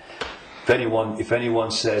 if anyone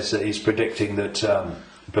says that he's predicting that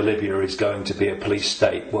Bolivia is going to be a police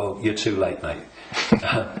state, well, you're too late, mate.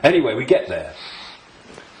 Anyway, we get there,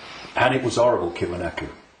 and it was horrible, Tiwanaku.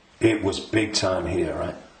 It was big time here,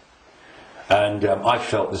 right? And I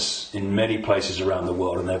felt this in many places around the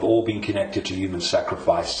world, and they've all been connected to human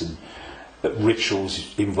sacrifice and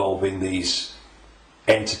rituals involving these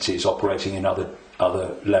entities operating in other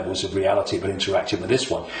levels of reality, but interacting with this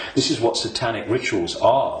one. This is what satanic rituals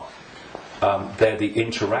are. They're the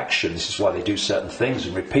interaction. This is why they do certain things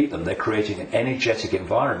and repeat them. They're creating an energetic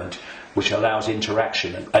environment which allows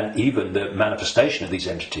interaction and even the manifestation of these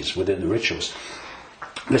entities within the rituals.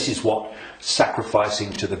 This is what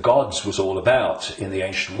sacrificing to the gods was all about in the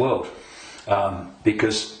ancient world.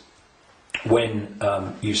 Because when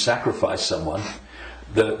you sacrifice someone,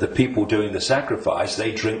 the people doing the sacrifice,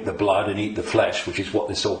 they drink the blood and eat the flesh, which is what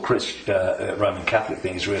this whole Roman Catholic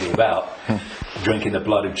thing is really about. Drinking the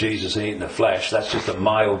blood of Jesus and eating the flesh, that's just a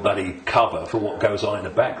mild bloody cover for what goes on in the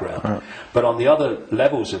background. But on the other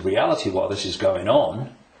levels of reality, while this is going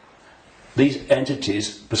on, these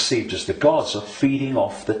entities, perceived as the gods, are feeding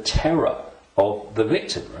off the terror of the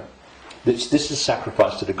victim. Right? This is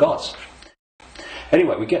sacrifice to the gods.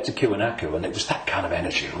 Anyway, we get to Tiwanaku, and it was that kind of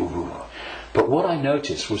energy. Ooh. But what I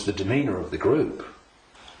noticed was the demeanour of the group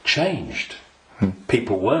changed.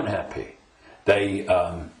 People weren't happy.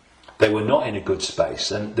 They were not in a good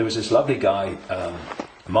space. And there was this lovely guy,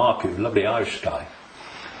 Mark, who's a lovely Irish guy.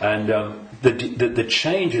 And the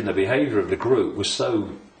change in the behaviour of the group was so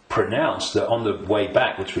pronounced that on the way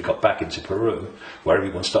back, which we got back into Peru, where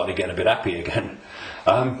everyone started getting a bit happy again,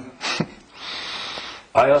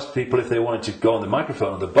 I asked people if they wanted to go on the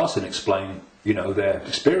microphone on the bus and explain, you know, their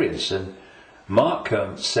experience. And Mark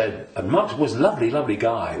said, and Mark was a lovely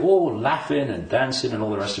guy, all laughing and dancing and all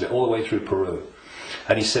the rest of it, all the way through Peru.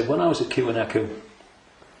 And he said, when I was at Tiwanaku,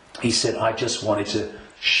 he said, I just wanted to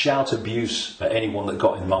shout abuse at anyone that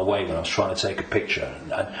got in my way when I was trying to take a picture.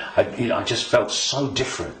 And I just felt so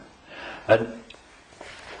different. And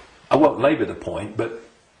I won't labour the point, but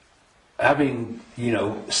having, you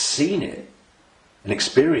know, seen it and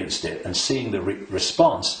experienced it and seeing the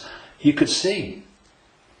response, you could see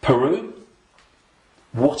Peru,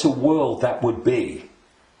 what a world that would be.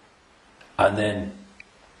 And then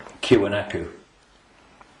Kiwanaku,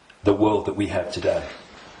 the world that we have today.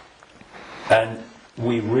 And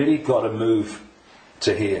we really got to move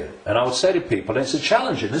to here. And I would say to people, it's a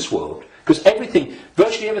challenge in this world, because everything,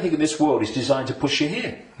 virtually everything in this world is designed to push you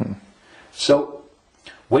here. So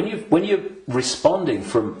when you're responding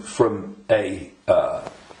from a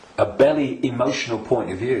belly emotional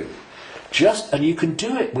point of view, and you can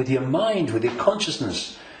do it with your mind, with your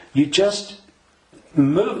consciousness, you just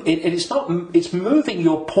move. It's moving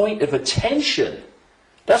your point of attention.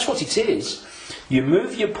 That's what it is. You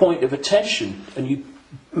move your point of attention, and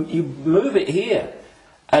you move it here,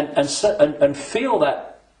 and feel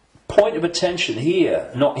that point of attention here,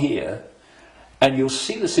 not here, and you'll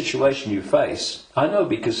see the situation you face. I know,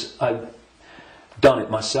 because I've done it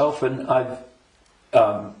myself, and I've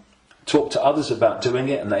talked to others about doing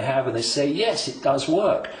it, and they have, and they say, yes, it does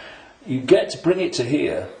work. You get to bring it to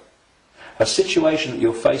here. A situation that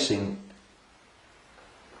you're facing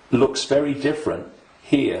looks very different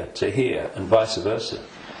here to here, and vice versa.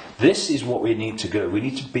 This is what we need to go. We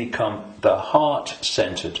need to become the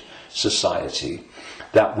heart-centered society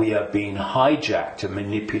that we are being hijacked and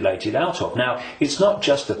manipulated out of. Now, it's not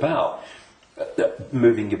just about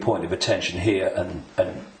moving your point of attention here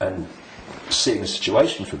and seeing the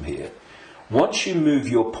situation from here. Once you move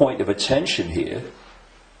your point of attention here,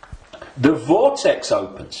 the vortex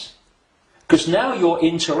opens. Because now you're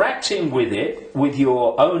interacting with it, with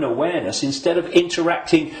your own awareness, instead of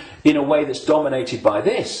interacting in a way that's dominated by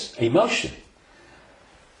this emotion.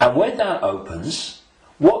 And when that opens,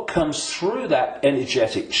 what comes through that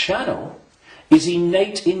energetic channel is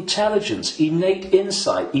innate intelligence, innate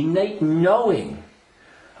insight, innate knowing.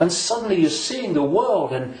 And suddenly you're seeing the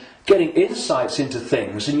world and getting insights into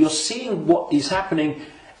things, and you're seeing what is happening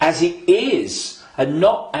as it is, and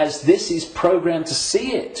not as this is programmed to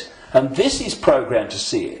see it. And this is programmed to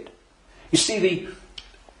see it. You see,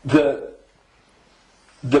 the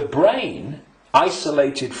brain,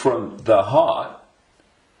 isolated from the heart,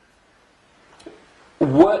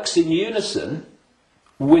 works in unison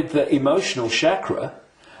with the emotional chakra,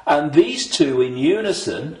 and these two in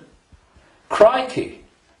unison, crikey,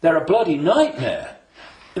 they're a bloody nightmare.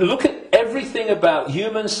 Look at everything about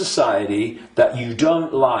human society that you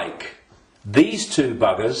don't like. These two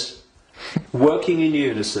buggers working in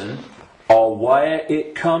unison are where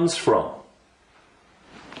it comes from.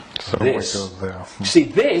 So this. we go there. See,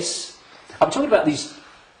 this, I'm talking about these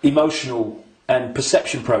emotional and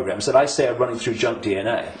perception programs that I say are running through junk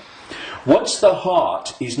DNA. Once the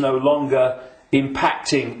heart is no longer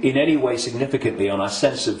impacting in any way significantly on our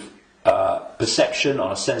sense of perception, on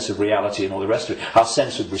our sense of reality and all the rest of it, our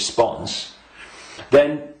sense of response,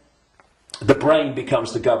 then the brain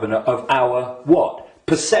becomes the governor of our what?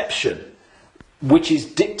 Perception, which is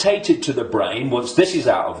dictated to the brain once this is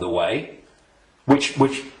out of the way, which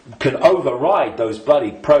can override those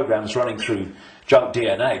bloody programs running through junk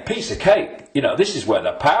DNA. Piece of cake. You know, this is where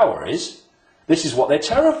the power is. This is what they're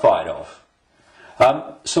terrified of.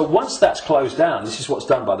 So once that's closed down, this is what's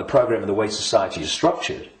done by the program and the way society is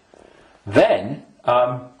structured, then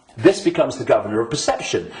this becomes the governor of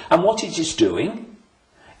perception. And what it is doing,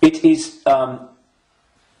 it is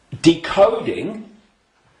decoding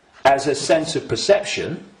as a sense of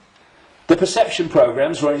perception the perception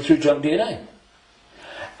programs running through junk DNA.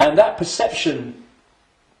 And that perception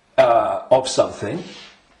of something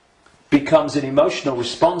becomes an emotional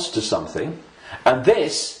response to something, and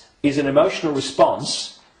this is an emotional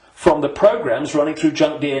response from the programs running through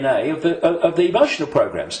junk DNA of the emotional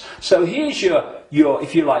programs. So here's your,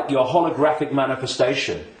 if you like, your holographic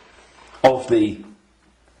manifestation of the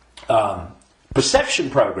perception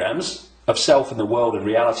programs of self and the world and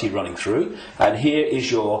reality running through, and here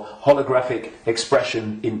is your holographic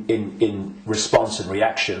expression in response and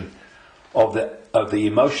reaction of the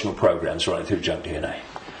emotional programs running through junk DNA.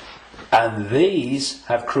 And these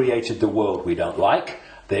have created the world we don't like.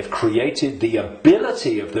 They've created the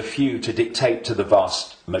ability of the few to dictate to the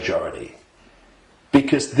vast majority.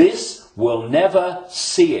 Because this will never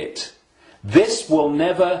see it. This will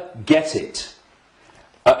never get it,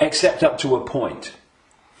 except up to a point.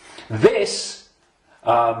 This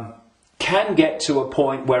can get to a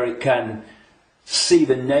point where it can see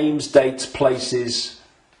the names, dates, places,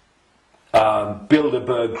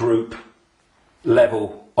 Bilderberg group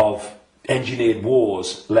level of engineered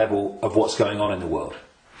wars level of what's going on in the world.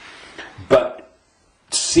 But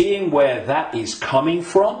seeing where that is coming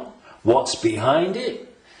from, what's behind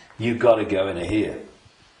it, you've got to go into here.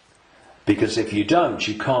 Because if you don't,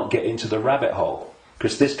 you can't get into the rabbit hole.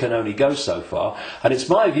 Because this can only go so far. And it's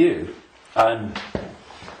my view, and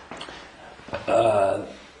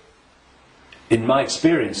in my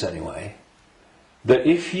experience anyway, that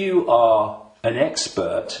if you are an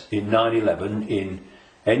expert in 9/11, in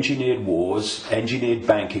engineered wars, engineered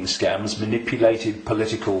banking scams, manipulated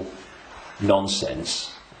political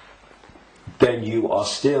nonsense, then you are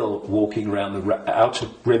still walking around the outer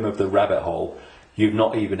rim of the rabbit hole. You've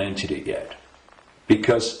not even entered it yet.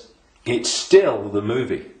 Because it's still the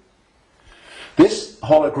movie. This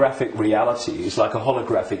holographic reality is like a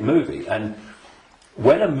holographic movie, and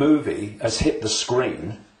when a movie has hit the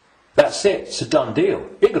screen, that's it, it's a done deal.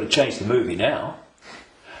 You've got to change the movie now.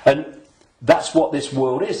 And that's what this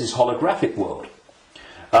world is, this holographic world.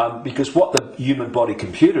 Because what the human body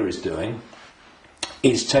computer is doing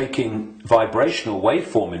is taking vibrational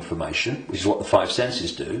waveform information, which is what the five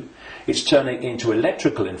senses do. It's turning into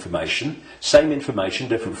electrical information, same information,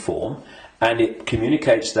 different form, and it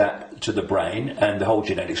communicates that to the brain and the whole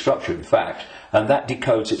genetic structure, in fact, and that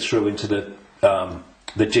decodes it through into the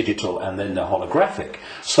digital and then the holographic.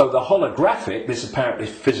 So the holographic, this apparently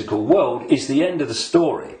physical world, is the end of the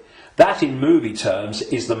story. That, in movie terms,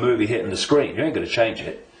 is the movie hitting the screen. You ain't going to change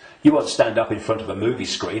it. You won't stand up in front of a movie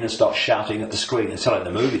screen and start shouting at the screen and telling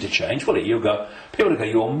the movie to change, will you? People will go,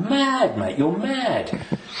 you're mad, mate, you're mad.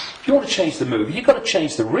 If you want to change the movie, you've got to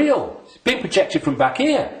change the reel. It's being projected from back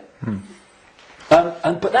here.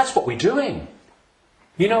 But that's what we're doing.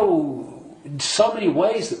 You know, so many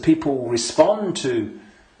ways that people respond to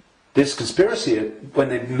this conspiracy when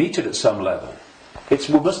they meet it at some level. It's,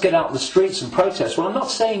 we must get out in the streets and protest. Well, I'm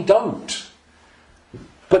not saying don't.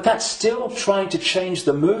 But that's still trying to change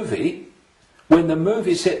the movie when the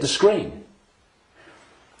movie's hit the screen.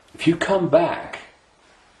 If you come back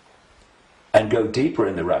and go deeper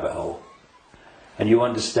in the rabbit hole, and you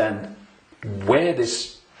understand where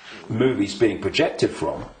this movie's being projected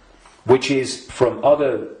from, which is from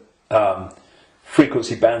other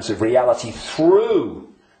frequency bands of reality through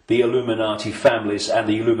the Illuminati families and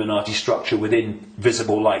the Illuminati structure within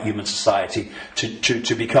visible light human society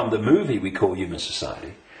to become the movie we call human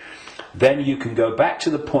society, then you can go back to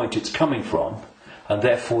the point it's coming from, and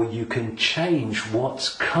therefore you can change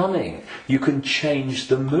what's coming. You can change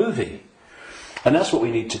the movie. And that's what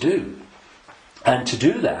we need to do. And to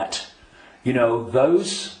do that, you know,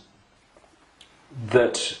 those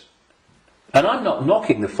that... And I'm not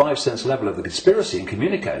knocking the five-sense level of the conspiracy and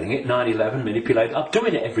communicating it, 9/11, manipulating. I'm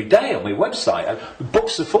doing it every day on my website.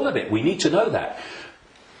 Books are full of it. We need to know that.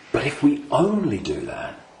 But if we only do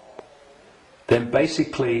that, then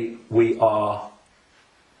basically we are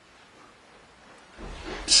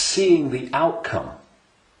seeing the outcome.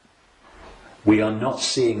 We are not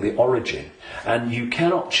seeing the origin. And you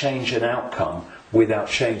cannot change an outcome without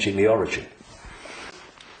changing the origin.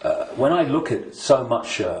 When I look at so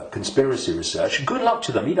much conspiracy research, good luck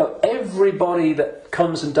to them. You know, everybody that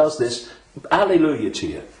comes and does this, hallelujah to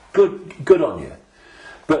you. Good on you.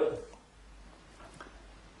 But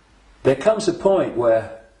there comes a point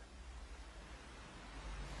where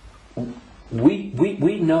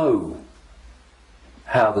we know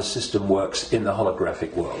how the system works in the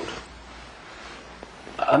holographic world.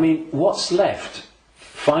 I mean, what's left?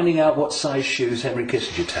 Finding out what size shoes Henry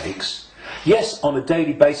Kissinger takes. Yes, on a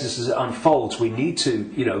daily basis as it unfolds, we need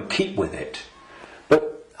to, you know, keep with it.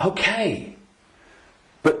 But, okay.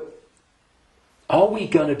 But are we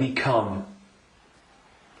going to become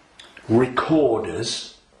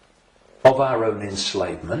recorders of our own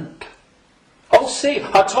enslavement? Oh, see,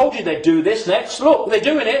 I told you they'd do this next. Look, they're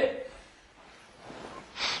doing it.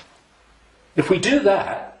 If we do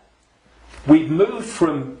that, we've moved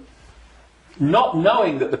from not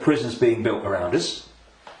knowing that the prison's being built around us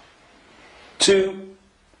to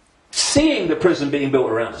seeing the prison being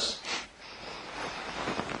built around us.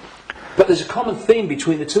 But there's a common theme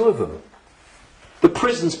between the two of them. The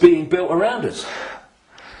prison's being built around us.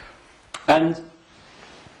 And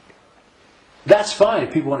that's fine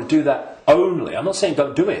if people want to do that only. I'm not saying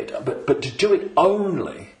don't do it, but to do it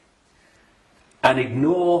only and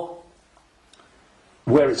ignore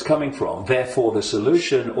where it's coming from, therefore the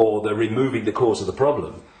solution or the removing the cause of the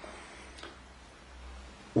problem,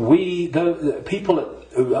 the people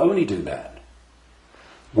who only do that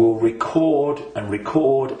will record and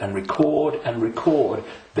record and record and record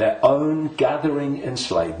their own gathering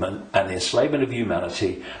enslavement and the enslavement of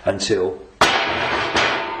humanity until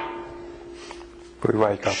we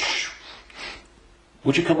wake up.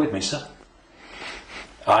 Would you come with me, sir?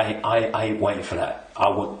 I ain't waiting for that.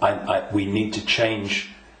 We need to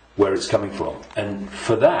change where it's coming from, and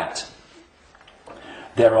for that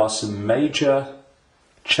there are some major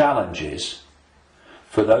challenges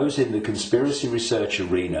for those in the conspiracy research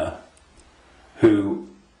arena who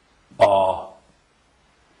are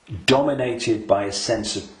dominated by a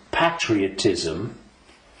sense of patriotism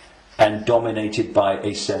and dominated by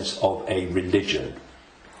a sense of a religion.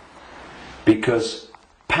 Because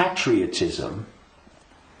patriotism,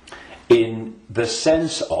 in the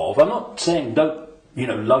sense of, I'm not saying don't,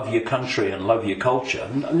 love your country and love your culture,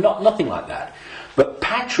 nothing like that, but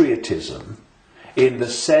patriotism in the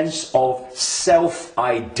sense of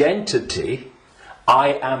self-identity,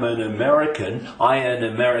 I am an American, I am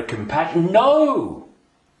an American patriot. No!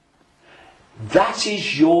 That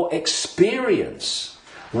is your experience.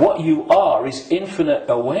 What you are is infinite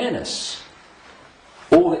awareness.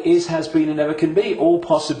 All that is, has been, and never can be. All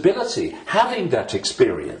possibility. Having that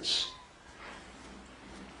experience.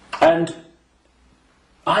 And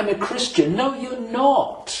I'm a Christian. No, you're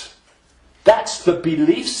not. That's the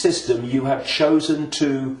belief system you have chosen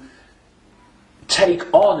to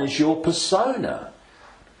take on as your persona.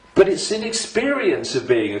 But it's an experience of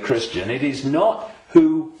being a Christian. It is not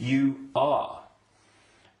who you are.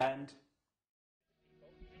 And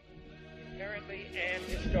inherently and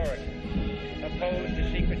historically opposed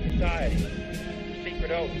to secret society,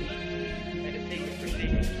 secret oaths, and to secret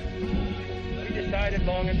proceedings. We decided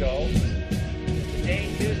long ago that the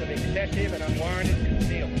dangers of excessive and unwarranted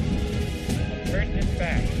concealment of pertinent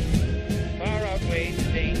facts far outweigh the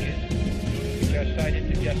dangers which are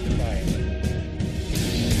cited to justify it.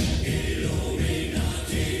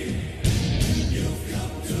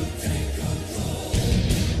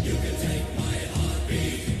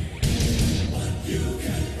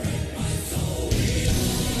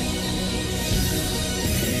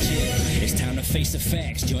 Face the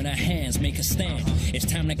facts, join our hands, make a stand. It's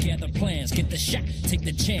time to gather plans, get the shot, take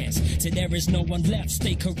the chance. Till there is no one left,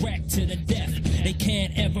 stay correct to the death. They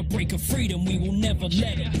can't ever break a freedom, we will never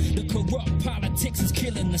let them. The corrupt politics is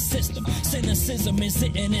killing the system. Cynicism is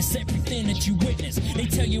it, and it's everything that you witness. They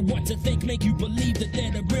tell you what to think, make you believe that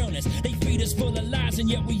they're the realness. They feed us full of lies, and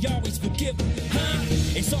yet we always forgive them. Huh?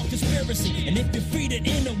 It's all conspiracy, and if you feed it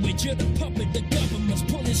into it, you're the puppet. The government's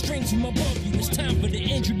pulling strings from above you. It's time for the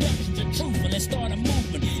introduction to truth. Let's start a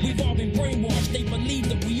movement. We've all been brainwashed. They believe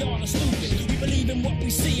that we all are stupid. We believe in what we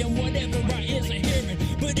see and whatever our ears are hearing.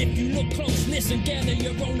 But if you look close, listen, gather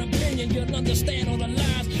your own opinion, you'll understand all the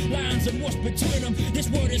lies, lines, and what's between them. This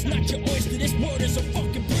word is not your oyster. This word is a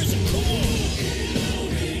fucking prison. Come on.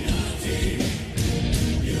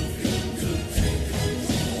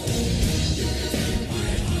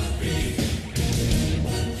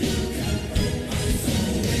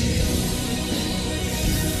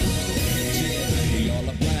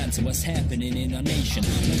 To what's happening in our nation.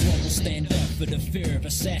 No one will stand up for the fear of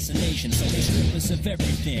assassination. So they strip us of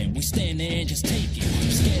everything. We stand there and just take it.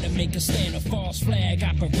 We're scared to make a stand, a false flag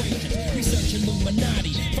operation. Research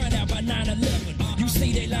Illuminati, find out by 9/11. You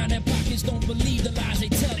see they line their pockets, don't believe the lies they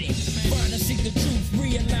tell you. Find and seek the truth,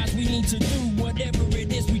 realize we need to do whatever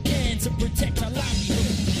it is we can to protect our livelihood.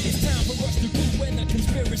 It's time for us to prove whether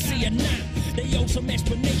conspiracy or not. They owe some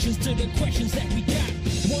explanations to the questions that we got.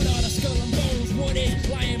 What are the skull and bones? What is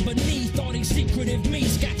lying beneath all these secretive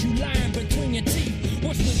meats? Got you lying between your teeth.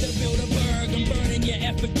 What's with the Bilderberg and burning your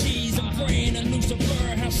effigies? I'm praying to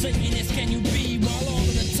Lucifer. How Satanist can you be? While all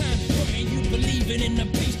of the time praying you believing in the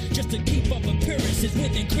beast just to keep up appearances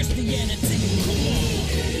within Christianity. Come on.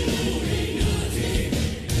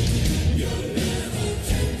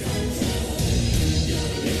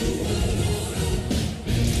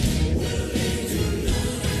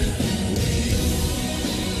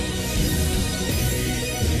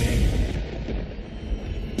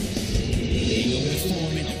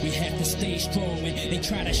 Stay strong. They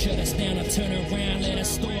try to shut us down or turn around, let us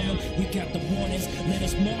storm them. We got the warnings, let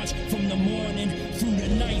us march from the morning through the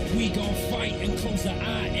night. We gon' fight and close the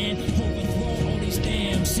eye and overthrow all these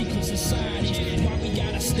damn secret societies. Why we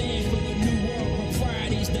gotta stand for the new world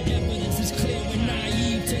proprieties? The evidence is clear, we're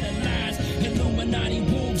naive to the lies. Illuminati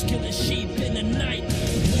wolves killing sheep in the night.